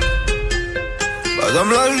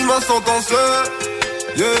 Madame la juge m'a sentencé.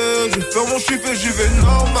 Yeah, je vais faire mon chiffre et j'y vais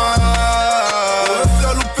normal. Reste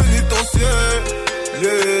au pénitentiaire.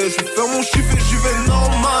 Yeah, je vais faire mon chiffre et j'y vais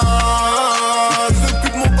normal. Ces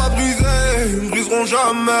putes m'ont pas brisé, ils me briseront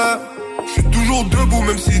jamais. Je suis toujours debout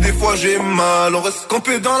même si des fois j'ai mal. On reste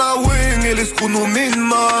campé dans la wing et les screws nous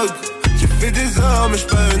min-mode. J'ai fait des heures mais j'suis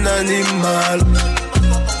pas un animal.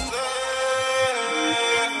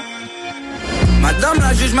 Madame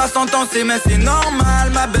la juge m'a sentencé mais c'est normal.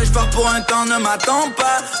 Ma belle j'pars pour un temps ne m'attend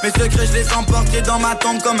pas. Mes secrets je les emporte dans ma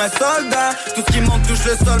tombe comme un soldat. Tout ce qui monte touche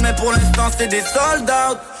le sol mais pour l'instant c'est des sold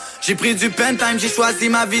out. J'ai pris du pen time, j'ai choisi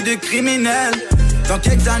ma vie de criminel. Dans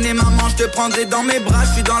quelques années maman je te prendrai dans mes bras.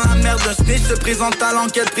 Je suis dans la merde, un snitch se présente à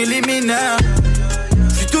l'enquête préliminaire.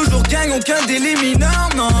 Je suis toujours gang, aucun délit mineur.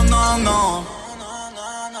 Non, non, non.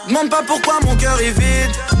 Demande pas pourquoi mon cœur est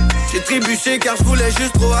vide. J'ai trébuché car je voulais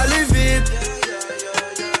juste trop aller vite.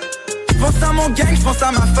 J'pense à mon gang, j'pense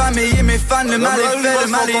à ma famille et mes fans. Le mal est fait,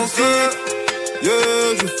 le mal est dit. Yeah,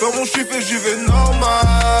 je vais faire mon chiffre et j'y vais normal.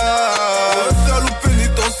 Reste au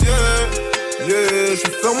pénitentiaire. Yeah, je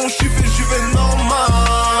vais faire mon chiffre et j'y vais normal.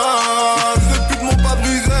 Ces putes m'ont pas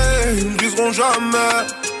brisé, ils me briseront jamais.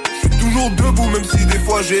 Je suis toujours debout même si des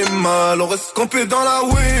fois j'ai mal. On reste campé dans la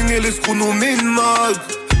wing et les screws nous min-mode.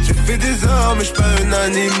 J'ai fait des heures mais j'suis pas un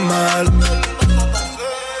animal.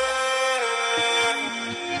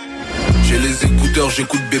 J'ai les écouteurs,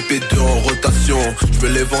 j'écoute BP2 en rotation. Je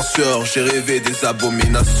me lève en sueur, j'ai rêvé des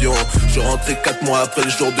abominations. Je rentrais 4 mois après le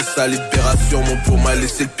jour de sa libération. Mon pour m'a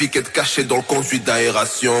laissé le piquet caché dans le conduit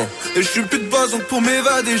d'aération. Et je suis plus de base donc pour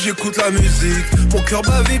m'évader j'écoute la musique. Mon cœur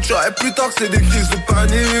bat vite, j'aurais plus tard que c'est des crises de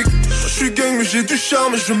panique. Je suis gang mais j'ai du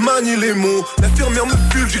charme et je manie les mots. L'infirmière me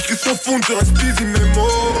fume, j'écris sans fond, je reste busy mes mots.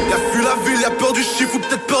 Y'a plus la ville, y'a peur du chiffre ou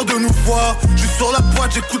peut-être peur de nous voir. Je suis sur la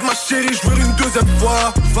boîte, j'écoute ma chérie, je veux une deuxième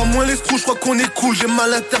fois. Va moins les screws, je crois qu'on est cool, j'ai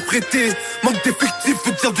mal interprété. Manque d'effectifs,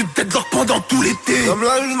 veut dire du deadlock pendant tout l'été. Comme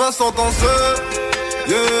la juge m'a sentencé.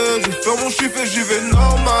 Yeah, je vais faire mon chiffre et j'y vais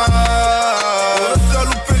normal. Reste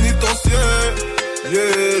au pénitentiaire.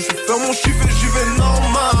 Yeah, je vais faire mon chiffre et j'y vais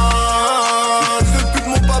normal. Ces putes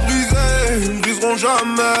m'ont pas brisé, ils me briseront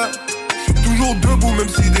jamais. Je suis toujours debout même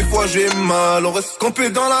si des fois j'ai mal. On reste campé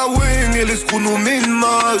dans la wing et les screws nous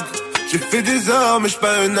min-mode. J'ai fait des heures mais j'suis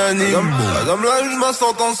pas un animal. Madame la juge m'a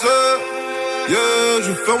sentencé. Yeah,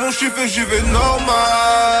 je vais faire mon chiffre et j'y vais normal.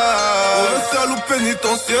 On reste à l'eau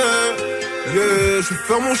pénitentiaire. Yeah, je vais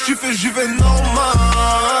faire mon chiffre et j'y vais normal.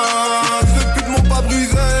 Ces putes m'ont pas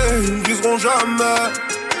brisé, ils me briseront jamais.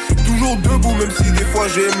 J'suis toujours debout même si des fois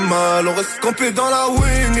j'ai mal. On reste campé dans la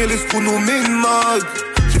wing et les screws nous mine-mag.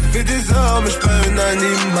 J'ai fait des heures mais j'suis pas un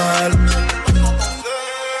animal.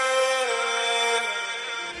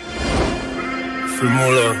 J'fais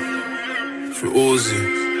mon là, j'fais osé.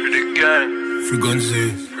 J'fais des gangs, j'fais Gonzi.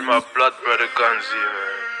 J'fais ma plate, brother Gonzi, man.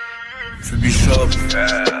 J'fais Bishop,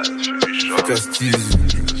 j'fais Castiz,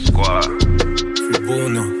 Squad. J'fais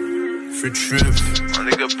Bono, j'fais Trip. My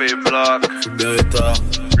nigga pay block, j'fais Beretta,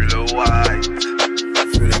 j'fais le White.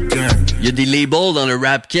 Il y a des labels dans le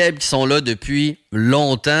rap keb qui sont là depuis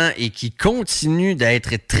longtemps et qui continuent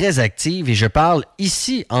d'être très actifs. Et je parle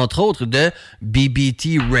ici, entre autres, de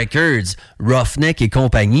BBT Records, Roughneck et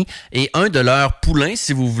compagnie. Et un de leurs poulains,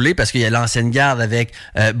 si vous voulez, parce qu'il y a l'ancienne garde avec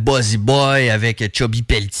Buzzy Boy, avec Chubby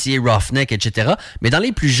Pelletier, Roughneck, etc. Mais dans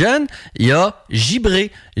les plus jeunes, il y a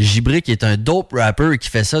Gibré. Gibré qui est un dope rapper qui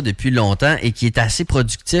fait ça depuis longtemps et qui est assez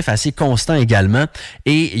productif, assez constant également.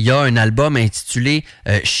 Et il y a un album intitulé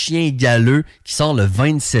Chien galeux qui sort le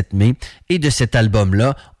 27 mai. Et de cet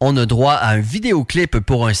album-là, on a droit à un vidéoclip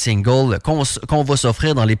pour un single qu'on va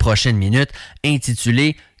s'offrir dans les prochaines minutes,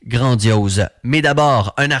 intitulé Grandiose. Mais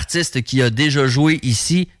d'abord, un artiste qui a déjà joué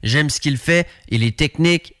ici, j'aime ce qu'il fait, il est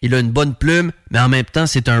technique, il a une bonne plume, mais en même temps,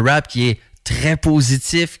 c'est un rap qui est très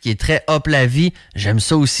positif, qui est très hop la vie. J'aime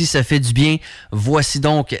ça aussi, ça fait du bien. Voici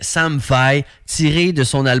donc Sam Fay, tiré de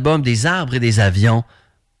son album Des arbres et des avions.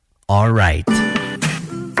 All right.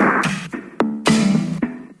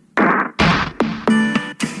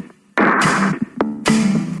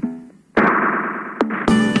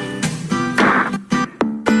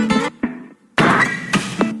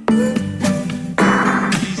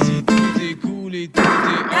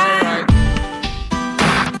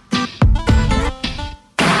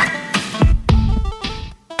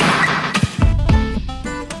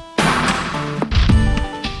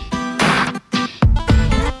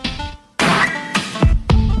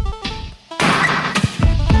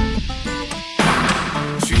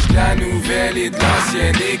 et de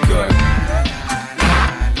l'ancienne école.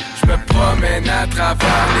 Je me promène à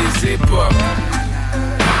travers les époques.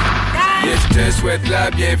 Yeah, je te souhaite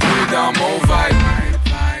la bienvenue dans mon vibe.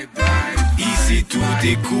 Ici tout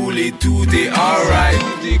est cool et tout est alright.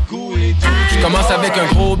 Je commence avec un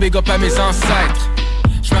gros big up à mes ancêtres.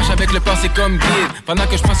 Je marche avec le passé comme guide. Pendant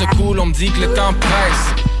que je prends ce cool, on me dit que le temps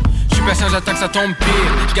presse. Je suis patient, j'attends que ça tombe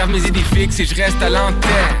pile. Je garde mes idées fixes et je reste à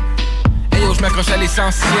l'antenne. Hey yo, je m'accroche à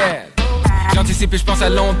l'essentiel. J'anticipe et je pense à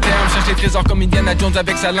long terme. Cherche les trésors comme Indiana Jones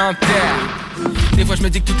avec sa lanterne. Des fois je me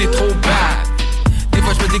dis que tout est trop bad. Des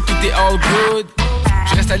fois je me dis que tout est all good.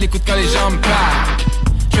 Je reste à l'écoute quand les gens me parlent.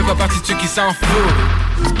 Je fais pas partie de ceux qui s'en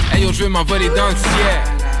foutent. Hey yo, je veux m'envoler dans le ciel.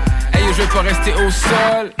 Hey yo, je veux pas rester au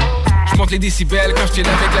sol. Je monte les décibels quand je chill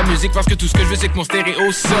avec la musique. Parce que tout ce que je veux c'est que mon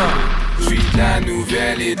stéréo sonne. Je suis de la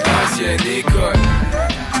nouvelle et de l'ancienne école.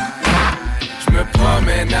 Je me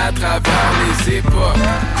promène à travers les époques.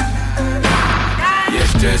 Yeah,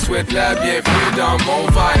 je te souhaite la bienvenue dans mon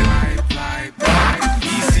vibe.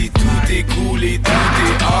 Ici tout est cool et tout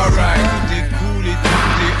est alright.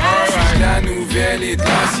 Je suis de la nouvelle et de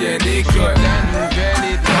l'ancienne école.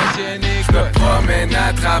 Je me promène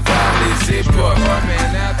à travers les époques.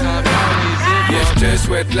 Yeah, je te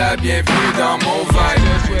souhaite la bienvenue dans mon vibe.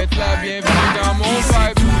 Ici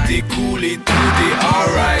tout est cool et tout est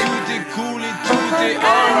alright.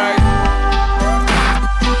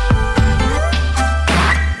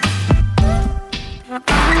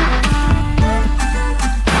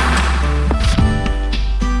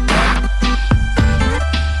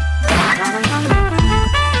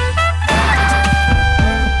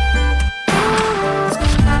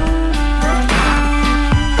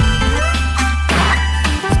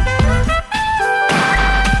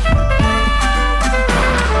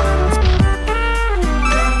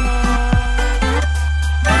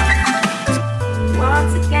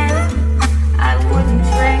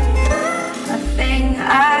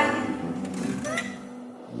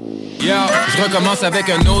 Yo, je recommence avec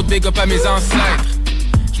un autre big up à mes ancêtres.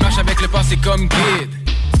 Je marche avec le passé comme guide.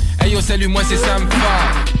 Hey yo, salut, moi c'est Sam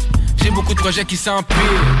Fay. J'ai beaucoup de projets qui s'empilent.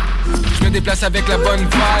 Je me déplace avec la bonne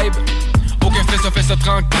vibe. Aucun stress, on fait ça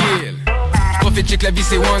tranquille. Je profite, check la vie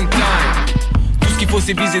c'est one time. Tout ce qu'il faut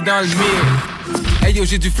c'est viser dans le mille. Hey yo,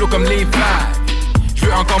 j'ai du flow comme les vagues. Je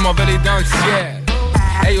veux encore m'envoler dans le ciel.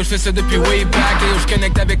 Hey yo, je fais ça depuis way back. Hey yo, je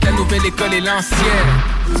connecte avec la nouvelle école et l'ancienne.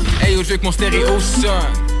 Hey yo, je veux que mon stéréo sonne.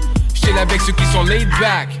 J'chill avec ceux qui sont laid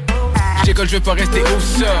back. J'décolle, je veux pas rester au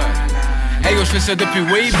sol. Hey yo, j'fais ça depuis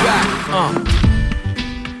way back.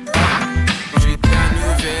 J'suis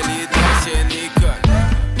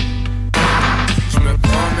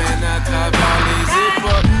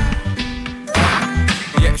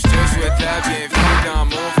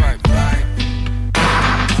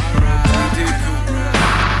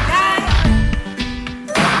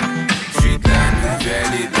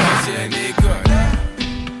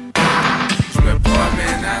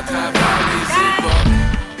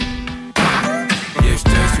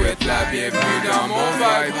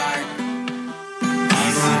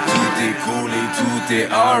est cool et tout est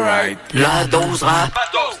alright. La dose rap.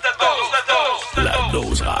 La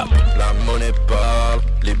dose rap. La monnaie parle,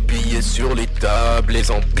 les billets sur les tables, les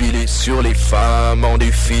empilés sur les femmes, en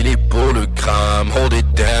défilé pour le crame, hold it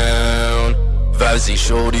down. Vas-y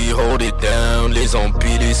shorty, hold it down, les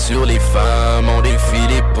empilés sur les femmes, en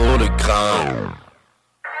défilé pour le crame.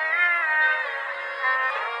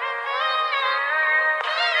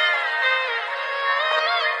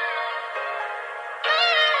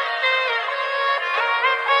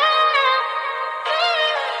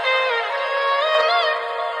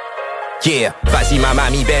 Yeah, vas-y ma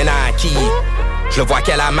mamie Benaki. Je vois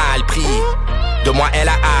qu'elle a mal pris. De moi elle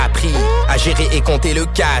a appris à gérer et compter le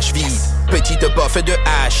cash vide. Petite boffe de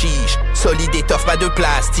hashish, solide étoffe, pas de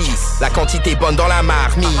plastique. La quantité bonne dans la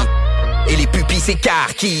marmite. Et les pupilles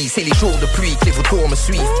s'écarquillent. C'est les jours de pluie que les vautours me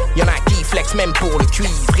suivent. Y'en a qui flex même pour le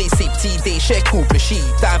cuivre. Réceptif d'échecs couple shit.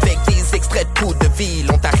 Avec des extraits de poudre de ville.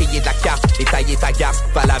 On t'a rayé de la carte et taillé ta garce.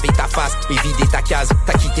 Va laver ta face et vider ta case.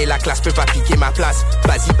 T'as quitté la classe, peux pas piquer ma place.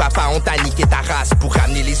 Vas-y papa, on t'a niqué ta race. Pour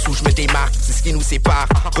ramener les sous, je me démarque. C'est ce qui nous sépare.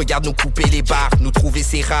 Regarde nous couper les barres. Nous trouver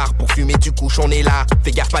c'est rare. Pour fumer du couche on est là.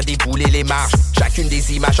 Fais gaffe pas débouler les marches. Chacune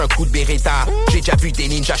des images un coup de Beretta. J'ai déjà vu des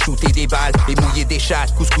ninjas shooter des balles et mouiller des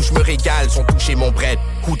chattes. Couscous je me régale. Sont touchés mon bread,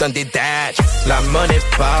 who done did that? La monnaie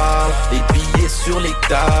parle, les billets sur les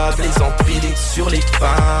tables, les empilés sur les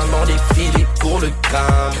femmes, en défilé pour le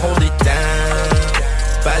crâne, hold it down.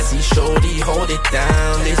 Vas-y shorty, hold it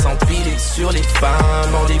down, les empilés sur les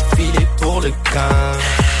femmes, en défilé pour le crâne.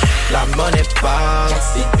 La monnaie parle,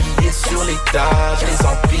 les billets sur les tables, les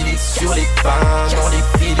empilés sur les femmes, en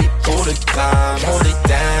défilé pour le crâne, hold it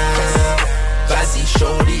down. Vas-y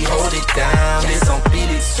shorty, hold it down. Les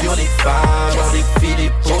empilés sur les femmes, on défilé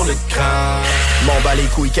pour le crâne. M'en bat les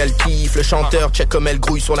couilles qu'elle kiffe. Le chanteur check comme elle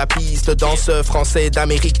grouille sur la piste. Danseur français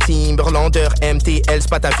d'Amérique Timberlander. MTL, c'est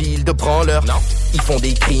pas ta ville de branleur. Non. Ils font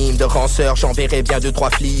des crimes de ranceurs. J'enverrai bien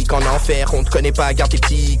 2-3 flics en enfer. On te connaît pas, garde tes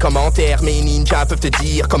petits commentaires. Mes ninjas peuvent te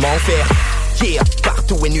dire comment faire. Yeah,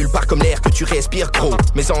 partout et nulle part comme l'air que tu respires gros.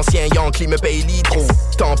 Mes anciens Yankees me payent l'hydro.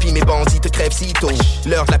 Tant pis mes bandits te crèvent sitôt.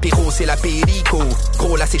 L'heure de l'apéro c'est la périco.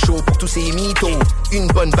 Gros là c'est chaud pour tous ces mythos. Une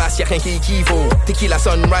bonne basse y'a rien qui équivaut. Tequila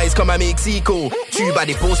sunrise comme à Mexico. Tu bats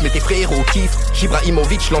des pauses mais tes frérots kiffent.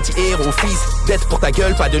 Jibrahimovic l'anti-héros fils. Dette pour ta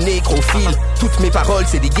gueule pas de nécrophile. Toutes mes paroles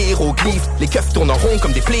c'est des hiéroglyphes. Les keufs tournent en rond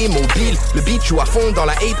comme des Playmobil. Le beat joue à fond dans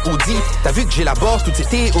la hate ou deep. T'as vu que j'élabore toutes ces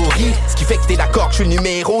théories. Ce qui fait que t'es d'accord que je suis le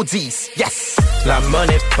numéro 10. Yes. La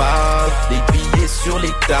monnaie parle, les billets sur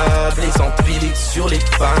les tables, les empilés sur les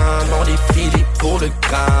femmes, en défilé pour le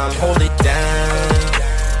crâne, hold it down.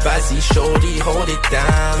 Vas-y shorty, hold it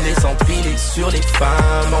down. Les empilés sur les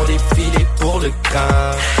femmes, en défilé pour le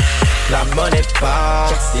crâne. La monnaie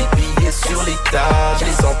parle, les billets sur les tables,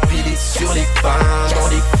 les empilés sur les femmes, en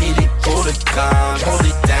défilé pour le crâne, hold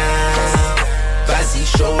it down. Vas-y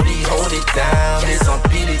shorty, hold it down. Les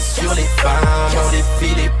empilés sur les femmes, on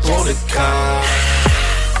défilé pour le crâne.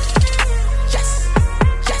 Yes,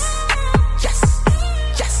 yes, yes,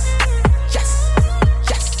 yes, yes, yes, yes,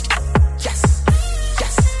 yes,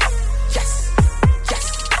 yes,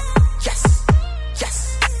 yes, yes,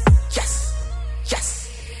 yes, yes.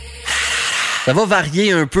 Ça va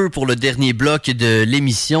varier un peu pour le dernier bloc de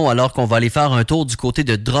l'émission, alors qu'on va aller faire un tour du côté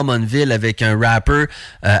de Drummondville avec un rapper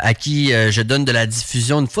à qui je donne de la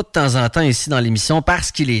diffusion une fois de temps en temps ici dans l'émission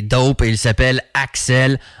parce qu'il est dope et il s'appelle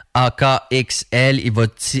Axel, AKXL.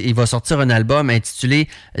 Il va sortir un album intitulé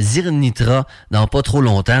Zirnitra dans pas trop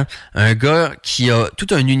longtemps. Un gars qui a tout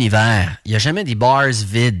un univers. Il n'y a jamais des bars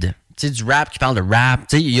vides. Tu sais, du rap qui parle de rap.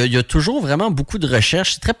 Tu sais, il y a toujours vraiment beaucoup de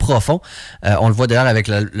recherches. C'est très profond. On le voit d'ailleurs avec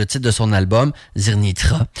le titre de son album,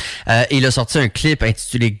 Zirnitra. Et il a sorti un clip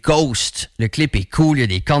intitulé Ghost. Le clip est cool. Il y a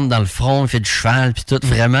des cornes dans le front. Il fait du cheval puis tout.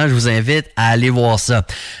 Vraiment, je vous invite à aller voir ça.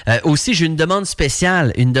 Aussi, j'ai une demande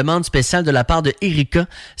spéciale. Une demande spéciale de la part de Erika.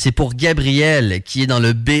 C'est pour Gabriel, qui est dans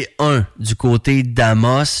le B1 du côté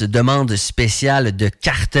d'Amos. Demande spéciale de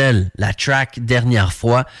Cartel. La track Dernière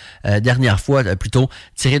fois plutôt,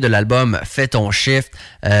 tirée de l'album Fais ton shift.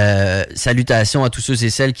 Salutations à tous ceux et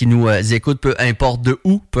celles qui nous écoutent, peu importe de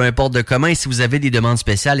où, peu importe de comment. Et si vous avez des demandes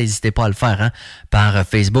spéciales, n'hésitez pas à le faire hein, par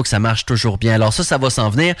Facebook, ça marche toujours bien. Alors ça va s'en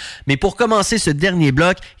venir. Mais pour commencer ce dernier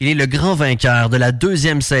bloc, il est le grand vainqueur de la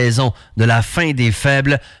 2e saison de La Fin des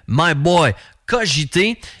Faibles, My Boy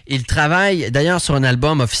Cogité. Il travaille d'ailleurs sur un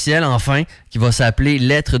album officiel, enfin, qui va s'appeler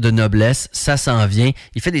Lettres de noblesse. Ça s'en vient.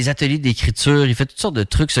 Il fait des ateliers d'écriture, il fait toutes sortes de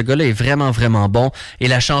trucs. Ce gars-là est vraiment, vraiment bon. Et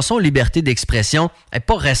la chanson Liberté d'expression est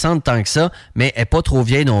pas récente tant que ça, mais est pas trop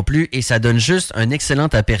vieille non plus. Et ça donne juste un excellent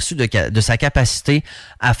aperçu de sa capacité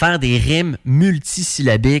à faire des rimes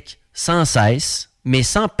multisyllabiques sans cesse. mais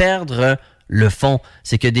sans perdre le fond.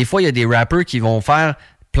 C'est que des fois, il y a des rappers qui vont faire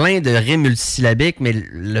plein de rimes multisyllabiques, mais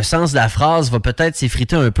le sens de la phrase va peut-être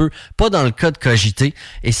s'effriter un peu, pas dans le cas de Cogité.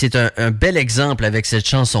 Et c'est un bel exemple avec cette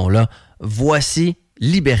chanson-là. Voici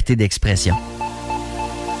Liberté d'expression.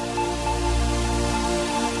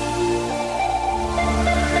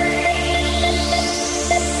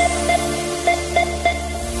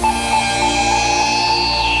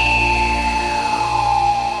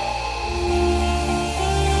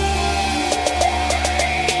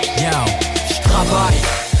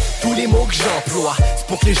 Tous les mots que j'emploie, c'est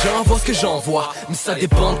pour que les gens voient ce que j'envoie. Mais ça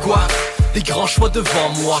dépend de quoi? Des grands choix devant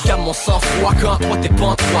moi. Garde mon sang-froid quand toi t'es pas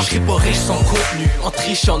en toi. Je serai pas riche sans contenu, en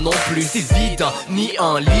trichant non plus. C'est évident, ni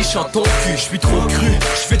en lichant ton cul. Je suis trop cru,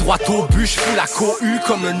 je vais droit au but. Je fous la cohue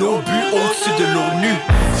comme un obus au-dessus de l'ONU.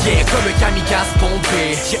 Yeah, comme un kamikaze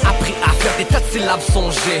bombé. J'ai appris à faire des tas de syllabes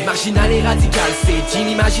songées. Marginal et radical, c'est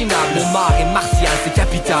inimaginable. Le mar est martial, c'est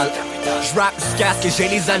capital. J'rappe jusqu'à ce que j'ai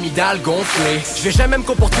les amygdales gonflées. Je vais jamais me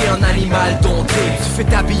comporter en animal dompté. Tu fais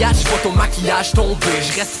ta billade, je vois ton maquillage tomber.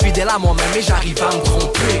 Je reste fidèle à moi-même et j'arrive à me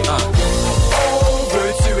tromper. On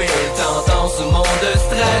veut tuer le temps dans ce monde de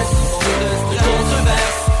stress, de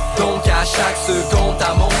controverse. Donc à chaque seconde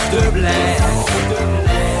ta montre te blesse.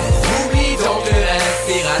 Oublie donc le reste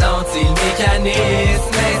et ralentis le mécanisme.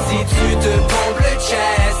 Mais si tu te pompes le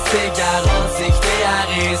chest, c'est garanti que t'es à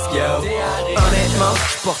risque, yo. Honnêtement,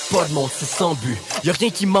 je porte pas de montre, c'est sans but. Y'a rien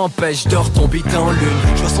qui m'empêche de retomber dans l'une.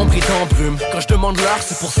 Je vais sombrer dans brume. Quand je demande l'heure,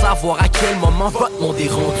 c'est pour savoir à quel moment votre monde est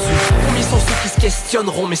rendu. Combien sont ceux qui se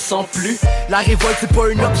questionneront mais sans plus? La révolte c'est pas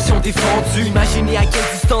une option défendue. Imaginez à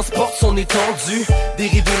quelle distance porte son étendue. Des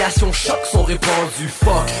révélations chocs sont répandues.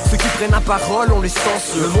 Fuck, ceux qui prennent la parole on les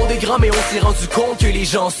censure. Le monde est grand mais on s'est rendu compte que les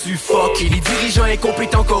gens suffoquent. Et les dirigeants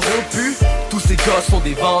incompétents corrompus, tous ces gosses sont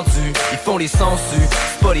des vendus. Ils font les sensus,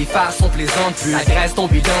 c'est pas les farces sont plaisantes plus. La graisse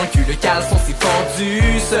tombée dans le cul, le caleçon s'est fendu.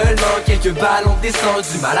 Seulement quelques balles ont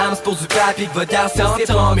descendu. Madame c'est pour du papier que votre garçon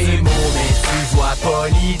s'entend mes mots. Mais tu vois pas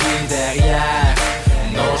l'idée derrière.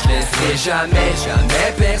 Non je laisserai jamais,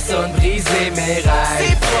 jamais personne briser mes rêves.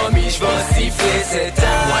 C'est promis je vais siffler cette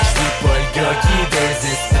âme. Moi je suis pas le gars qui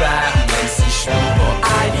désespère. Même si je suis pas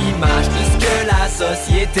à l'image de ce que la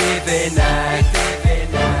société vénère.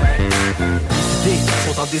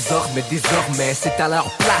 Sont en désordre, mais désormais c'est à leur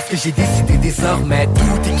place que j'ai décidé désormais.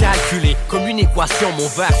 Tout est calculé comme une équation. Mon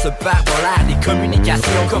verre se perd dans l'air des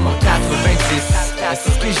communications comme en 90. C'est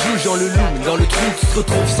ce que je joue, Jean le loup. Dans le trou tu te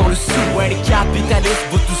retrouves sans le sou. Ouais les capitalistes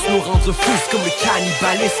vont tous nous rendre fous. C'est comme le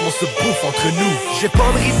cannibalisme, on se bouffe entre nous. Je vais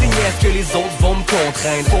pas me résigner à ce que les autres vont me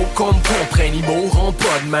contraindre. Faut qu'on me comprenne, ils mourront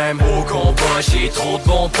pas de même. Au combat j'ai trop de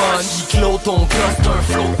bons punch. Qui clôt ton poste, un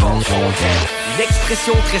flow de bonne fontaine. Une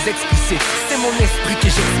expression très explicite, c'est mon esprit que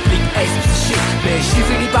j'explique, psychique. Mais j'ai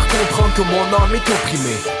fini par comprendre que mon âme est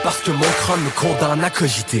opprimée. Parce que mon crâne me condamne à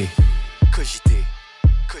cogiter. Cogiter,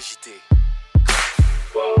 cogiter.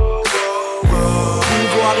 Pouvoir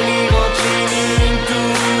lire entre les lignes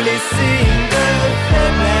tous les signes de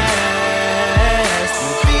faiblesse,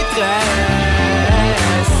 de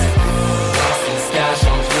détresse. Dans ce qui se cache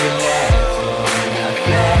entre les lettres, la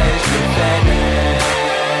flèche de faiblesse.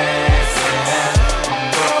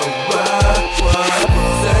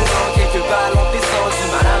 Seulement quelques balles ont descendu.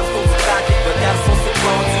 Madame pour du papier, votre garçon s'est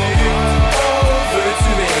pendu. On veut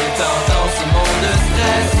tuer le temps dans ce monde de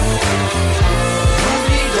stress.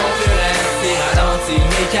 Oublie donc le reste et ralentis le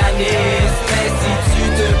mécanisme. Mais si tu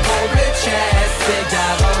te pompes le chest, c'est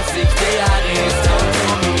garanti que t'es à risque.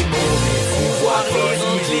 Dans mes mots, mais pouvoir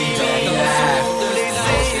résoudre les galères.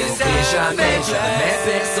 Jamais, jamais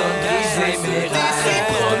personne briser mes rêves. C'est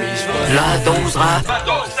promis, je vais la dose rap.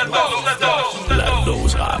 La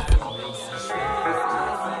dose rap.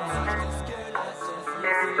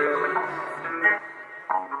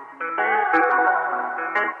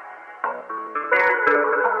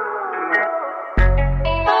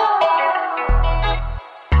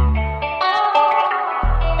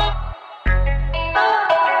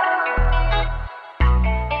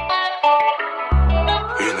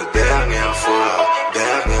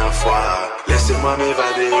 Laissez-moi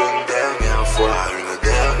m'évader une dernière fois.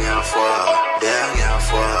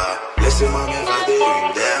 Laissez-moi m'évader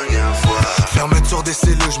une dernière fois. Fermeture des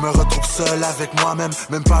cellules, je me retrouve seul avec moi-même.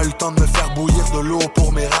 Même pas eu le temps de me faire bouillir de l'eau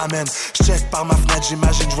pour mes ramen. J'check par ma fenêtre,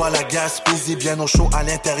 j'imagine, je vois la Gaspésie. Bien au chaud à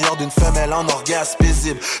l'intérieur d'une femelle en orgasme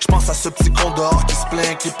paisible. J'pense à ce petit con dehors qui se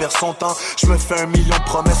plaint, qui perd son temps. J'me fais 1 million de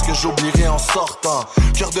promesses que j'oublierai en sortant.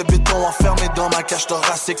 Cœur de béton enfermé dans ma cage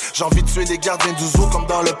thoracique. J'ai envie de tuer les gardiens du zoo comme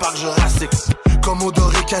dans le parc Jurassique. Comme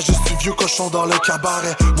Odorica, je suis vieux cochon dans le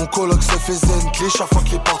cabaret. Mon coloc se faisait une clé chaque fois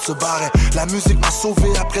que les portes se barraient. La musique m'a sauvé,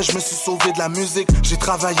 après je me suis sauvé de la musique. J'ai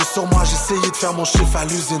travaillé sur moi, j'ai essayé de faire mon chiffre à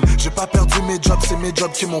l'usine. J'ai pas perdu mes jobs, c'est mes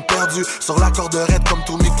jobs qui m'ont perdu. Sur la corde raide comme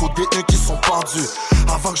tous mes co-détenus qui sont pendus.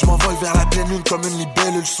 Avant que je m'envole vers la pleine lune comme une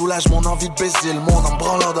libellule, je soulage mon envie de baiser le monde en me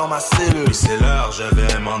branlant dans ma cellule. Oui c'est l'heure, je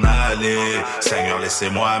vais m'en aller. Seigneur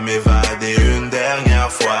laissez-moi m'évader une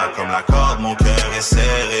dernière fois. Comme la corde mon cœur est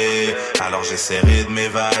serré, alors j'essaierai de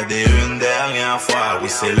m'évader une dernière fois. Oui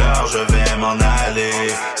c'est l'heure, je vais m'en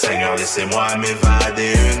aller. Seigneur laissez-moi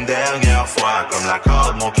m'évader une dernière fois. Comme la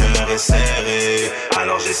corde mon cœur est serré,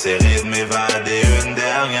 alors j'essaierai de m'évader une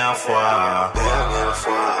dernière fois. Dernière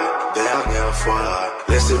fois, dernière fois.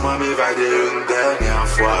 Laissez-moi m'évader une dernière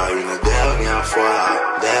fois. Une dernière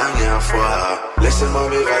fois, dernière fois. Laissez-moi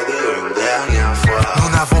m'évader une dernière fois. Nous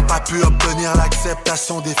n'avons pas pu obtenir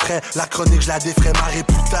l'acceptation des frais. La chronique je la défrais, ma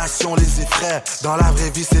réputation les effraie. Dans la vraie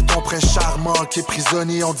vie c'est ton prince charmant qui est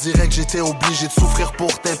prisonnier. On dirait que j'étais obligé de souffrir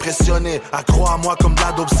pour t'impressionner. Accro à moi comme de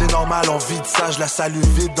la dope c'est normal. On vide ça, je la salue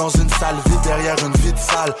vite dans une salle vide derrière une vide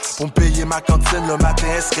salle. Pour me payer ma cantine le matin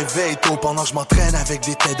elle se réveille tôt. Pendant que je m'entraîne avec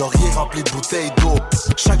des têtes d'oreiller remplies de bouteilles d'eau.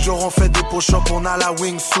 Chaque jour on fait des push-ups, on a la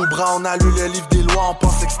wing sous bras. On a lu le livre des lois, on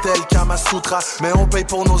pensait que c'était le Kama Sutra. Mais on paye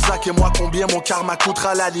pour nos actes et moi combien mon karma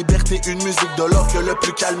coûtera. La liberté, une musique de l'offre, le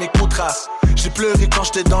plus calme écoutera. J'ai pleuré quand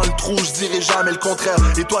j'étais dans le trou, je dirais jamais le contraire.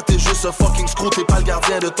 Et toi t'es juste un fucking screw, t'es pas le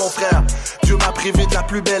gardien de ton frère. Dieu m'a privé de la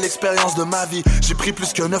plus belle expérience de ma vie. J'ai pris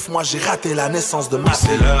plus que 9 mois, j'ai raté la naissance de ma fille.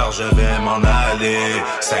 C'est l'heure, je vais m'en aller.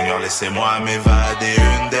 Seigneur laissez-moi m'évader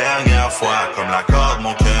une dernière fois. Comme la corde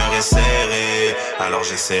mon cœur est serré, alors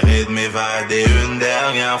j'essaierai de m'évader une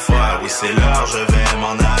dernière fois. Oui c'est l'heure, je vais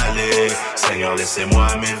m'en aller. Seigneur laissez-moi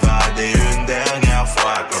m'évader une dernière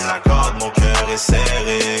fois. Comme la corde mon cœur est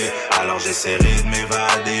serré, alors j'essaierai de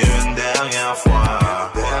m'évader une dernière fois.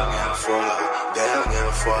 Dernière fois,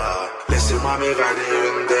 dernière fois. Laissez-moi m'évader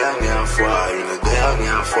une dernière fois. Une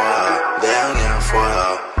dernière fois, dernière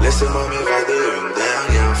fois. Laissez-moi m'évader une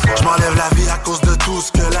dernière fois. Je m'enlève la vie à cause de tout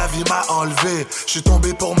ce que la vie m'a enlevé. Je suis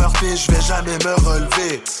tombé pour meurtrier, je vais jamais me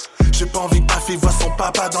relever. J'ai pas envie que ma fille voit son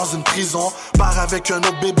papa dans une prison. Pars avec un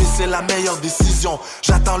autre bébé, c'est la meilleure décision.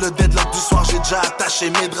 J'attends le deadlock du soir, j'ai déjà attaché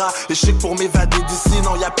mes draps. Et je sais que pour m'évader d'ici,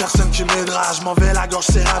 non y'a personne qui m'aidera. Je m'en vais la gorge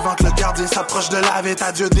serrée avant que le gardien s'approche de la vite.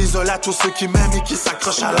 Adieu, désolé à tous ceux qui m'aiment et qui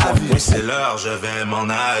s'accrochent à la vie. Oui c'est l'heure, je vais m'en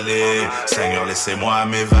aller. Seigneur laissez-moi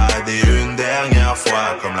m'évader une dernière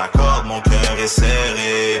fois. Comme la corde mon cœur est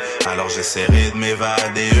serré, alors j'essaierai de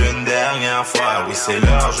m'évader une dernière fois. Oui c'est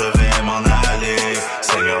l'heure, je vais m'en aller.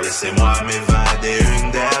 Seigneur laissez-moi m'évader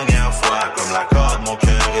une dernière fois. Comme la corde mon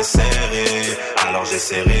cœur est serré, alors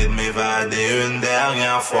j'essaierai de m'évader une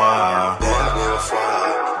dernière fois. Dernière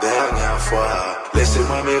fois, dernière fois.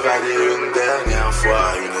 Laissez-moi m'évader une dernière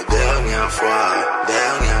fois. Une dernière fois,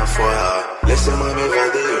 dernière fois. Laissez-moi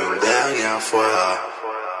m'évader une dernière fois.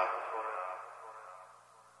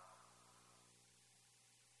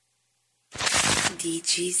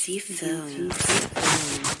 DGC Films.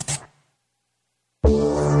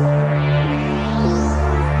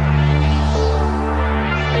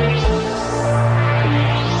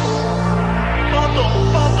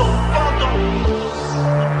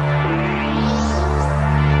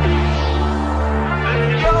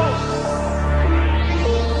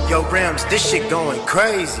 Yo, Rams, this shit going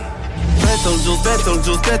crazy. Beetlejuice,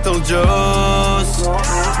 Beetlejuice, Beetlejuice.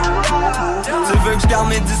 Tu veux que je garde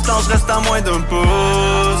mes distances, je reste à moins d'un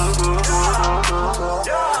pouce.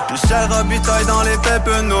 Une chair habitaille dans les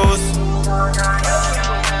pépénos.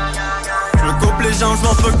 Je me coupe les jambes, je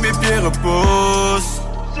m'en fous que mes pieds repoussent.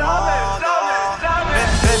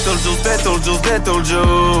 Beetlejuice, Beetlejuice,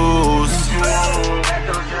 Beetlejuice.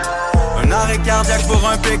 Un arrêt cardiaque pour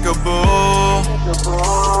un peekaboo.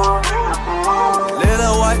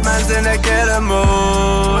 Little white man's in a killer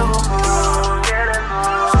mood.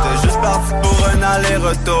 J'étais juste parti pour un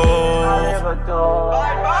aller-retour.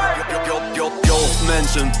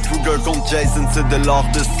 Mansion, Kruger contre Jason, c'est de l'art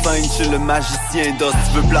de scène. Chez le magicien d'os,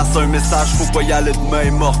 tu veux placer un message, faut pas y aller de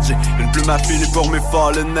main morte. J'ai une plume affinée pour mes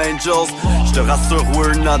fallen angels. Je te rassure,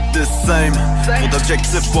 we're not the same. Trop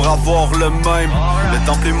d'objectifs pour avoir le même. Le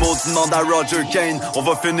temple est maudit, demande à Roger Kane. On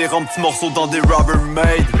va finir en petits morceaux dans des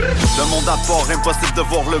Rubbermaid. Le monde à part, impossible de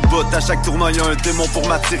voir le bout. À chaque tournant y'a un démon pour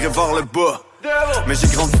m'attirer vers le bas. Mais j'ai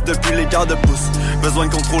grandi depuis les garde-pouces. Besoin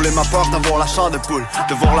de contrôler ma peur, d'avoir la chair de poule,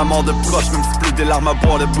 de voir la mort de proche, même si plus des larmes à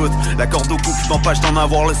boire de bout. La corde au cou qui m'empêche d'en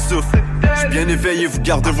avoir le souffle. J'suis bien éveillé, vous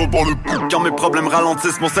gardez vos bords le bout. Quand mes problèmes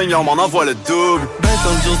ralentissent, mon Seigneur m'en envoie le double.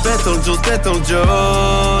 Beetlejuice, Beetlejuice,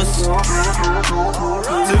 Beetlejuice.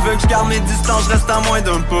 Tu veux que je garde mes distances, je reste à moins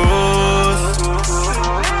d'un pouce.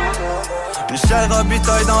 Michel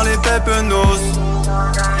Robitaille dans les pépénos.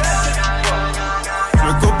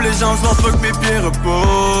 Je coupe les jambes, je pense pas que mes pieds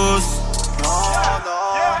repoussent.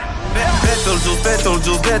 Beetlejuice,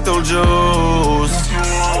 Beetlejuice, Beetlejuice.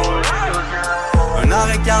 Un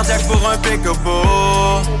arrêt cardiaque pour un pick-up-o.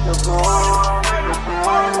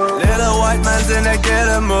 Little white man's in a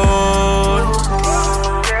get mood.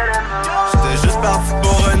 J'étais juste parti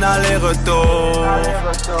pour un aller-retour.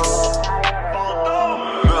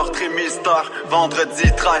 Meurtre et mystère,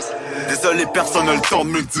 vendredi 13. Désolé, personne n'a le temps de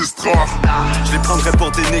me distraire. Je les prendrais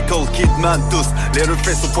pour des Nicole Kidman tous. Les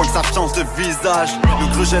reflets au point que ça change de visage. Nous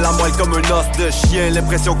gruger la moelle comme un os de chien.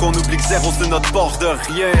 L'impression qu'on oublie que zéro c'est notre bord de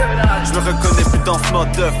rien. Je me reconnais plus dans ce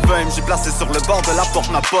mode de fame. J'ai placé sur le bord de la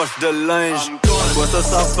porte ma poche de linge. Quoi ça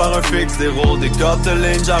sort par un fixe, des rôles, des codes de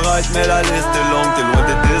ligne. J'arrête mais la liste est longue. T'es loin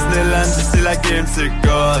de Disneyland, ici la game c'est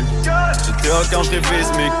God. J'étais haut quand je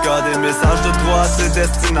révise mes codes. Et messages de droit c'est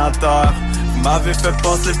destinataire. Vous m'avez fait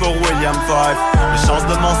passer pour William Fife. Les chances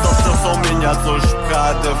de m'en sortir sont miniatures. J'suis prêt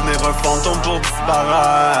à devenir un fantôme pour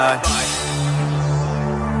disparaître.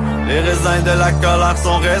 Les raisins de la colère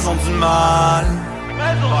sont raison du mal.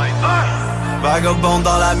 Vagabond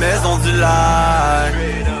dans la maison du lac.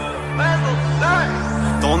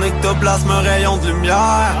 Ton ectoplasme rayon de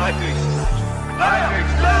lumière.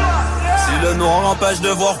 Si le noir empêche de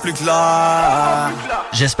voir plus clair.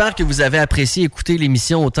 J'espère que vous avez apprécié écouter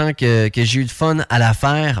l'émission autant que j'ai eu de fun à la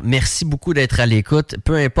faire. Merci beaucoup d'être à l'écoute.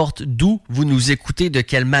 Peu importe d'où vous nous écoutez, de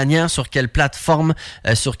quelle manière, sur quelle plateforme,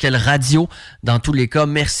 sur quelle radio. Dans tous les cas,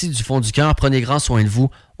 merci du fond du cœur. Prenez grand soin de vous.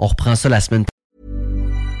 On reprend ça la semaine prochaine.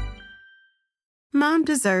 Mom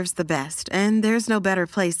deserves the best, and there's no better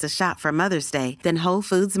place to shop for Mother's Day than Whole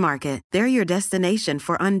Foods Market. They're your destination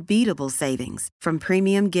for unbeatable savings, from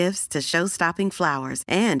premium gifts to show-stopping flowers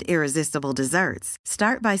and irresistible desserts.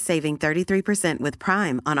 Start by saving 33% with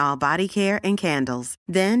Prime on all body care and candles.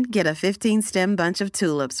 Then get a 15-stem bunch of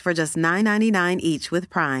tulips for just $9.99 each with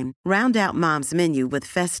Prime. Round out Mom's menu with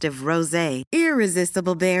festive rosé,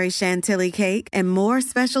 irresistible berry chantilly cake, and more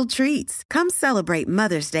special treats. Come celebrate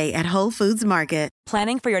Mother's Day at Whole Foods Market.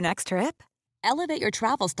 Planning for your next trip? Elevate your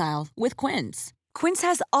travel style with Quince. Quince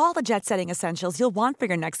has all the jet-setting essentials you'll want for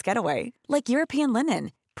your next getaway, like European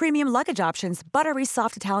linen, premium luggage options, buttery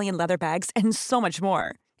soft Italian leather bags, and so much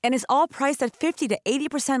more. And is all priced at 50 to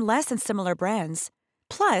 80% less than similar brands.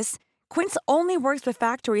 Plus, Quince only works with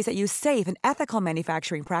factories that use safe and ethical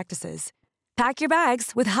manufacturing practices. Pack your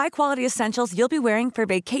bags with high-quality essentials you'll be wearing for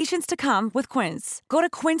vacations to come with Quince. Go to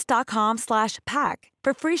quince.com/pack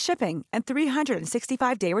for free shipping and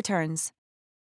 365-day returns.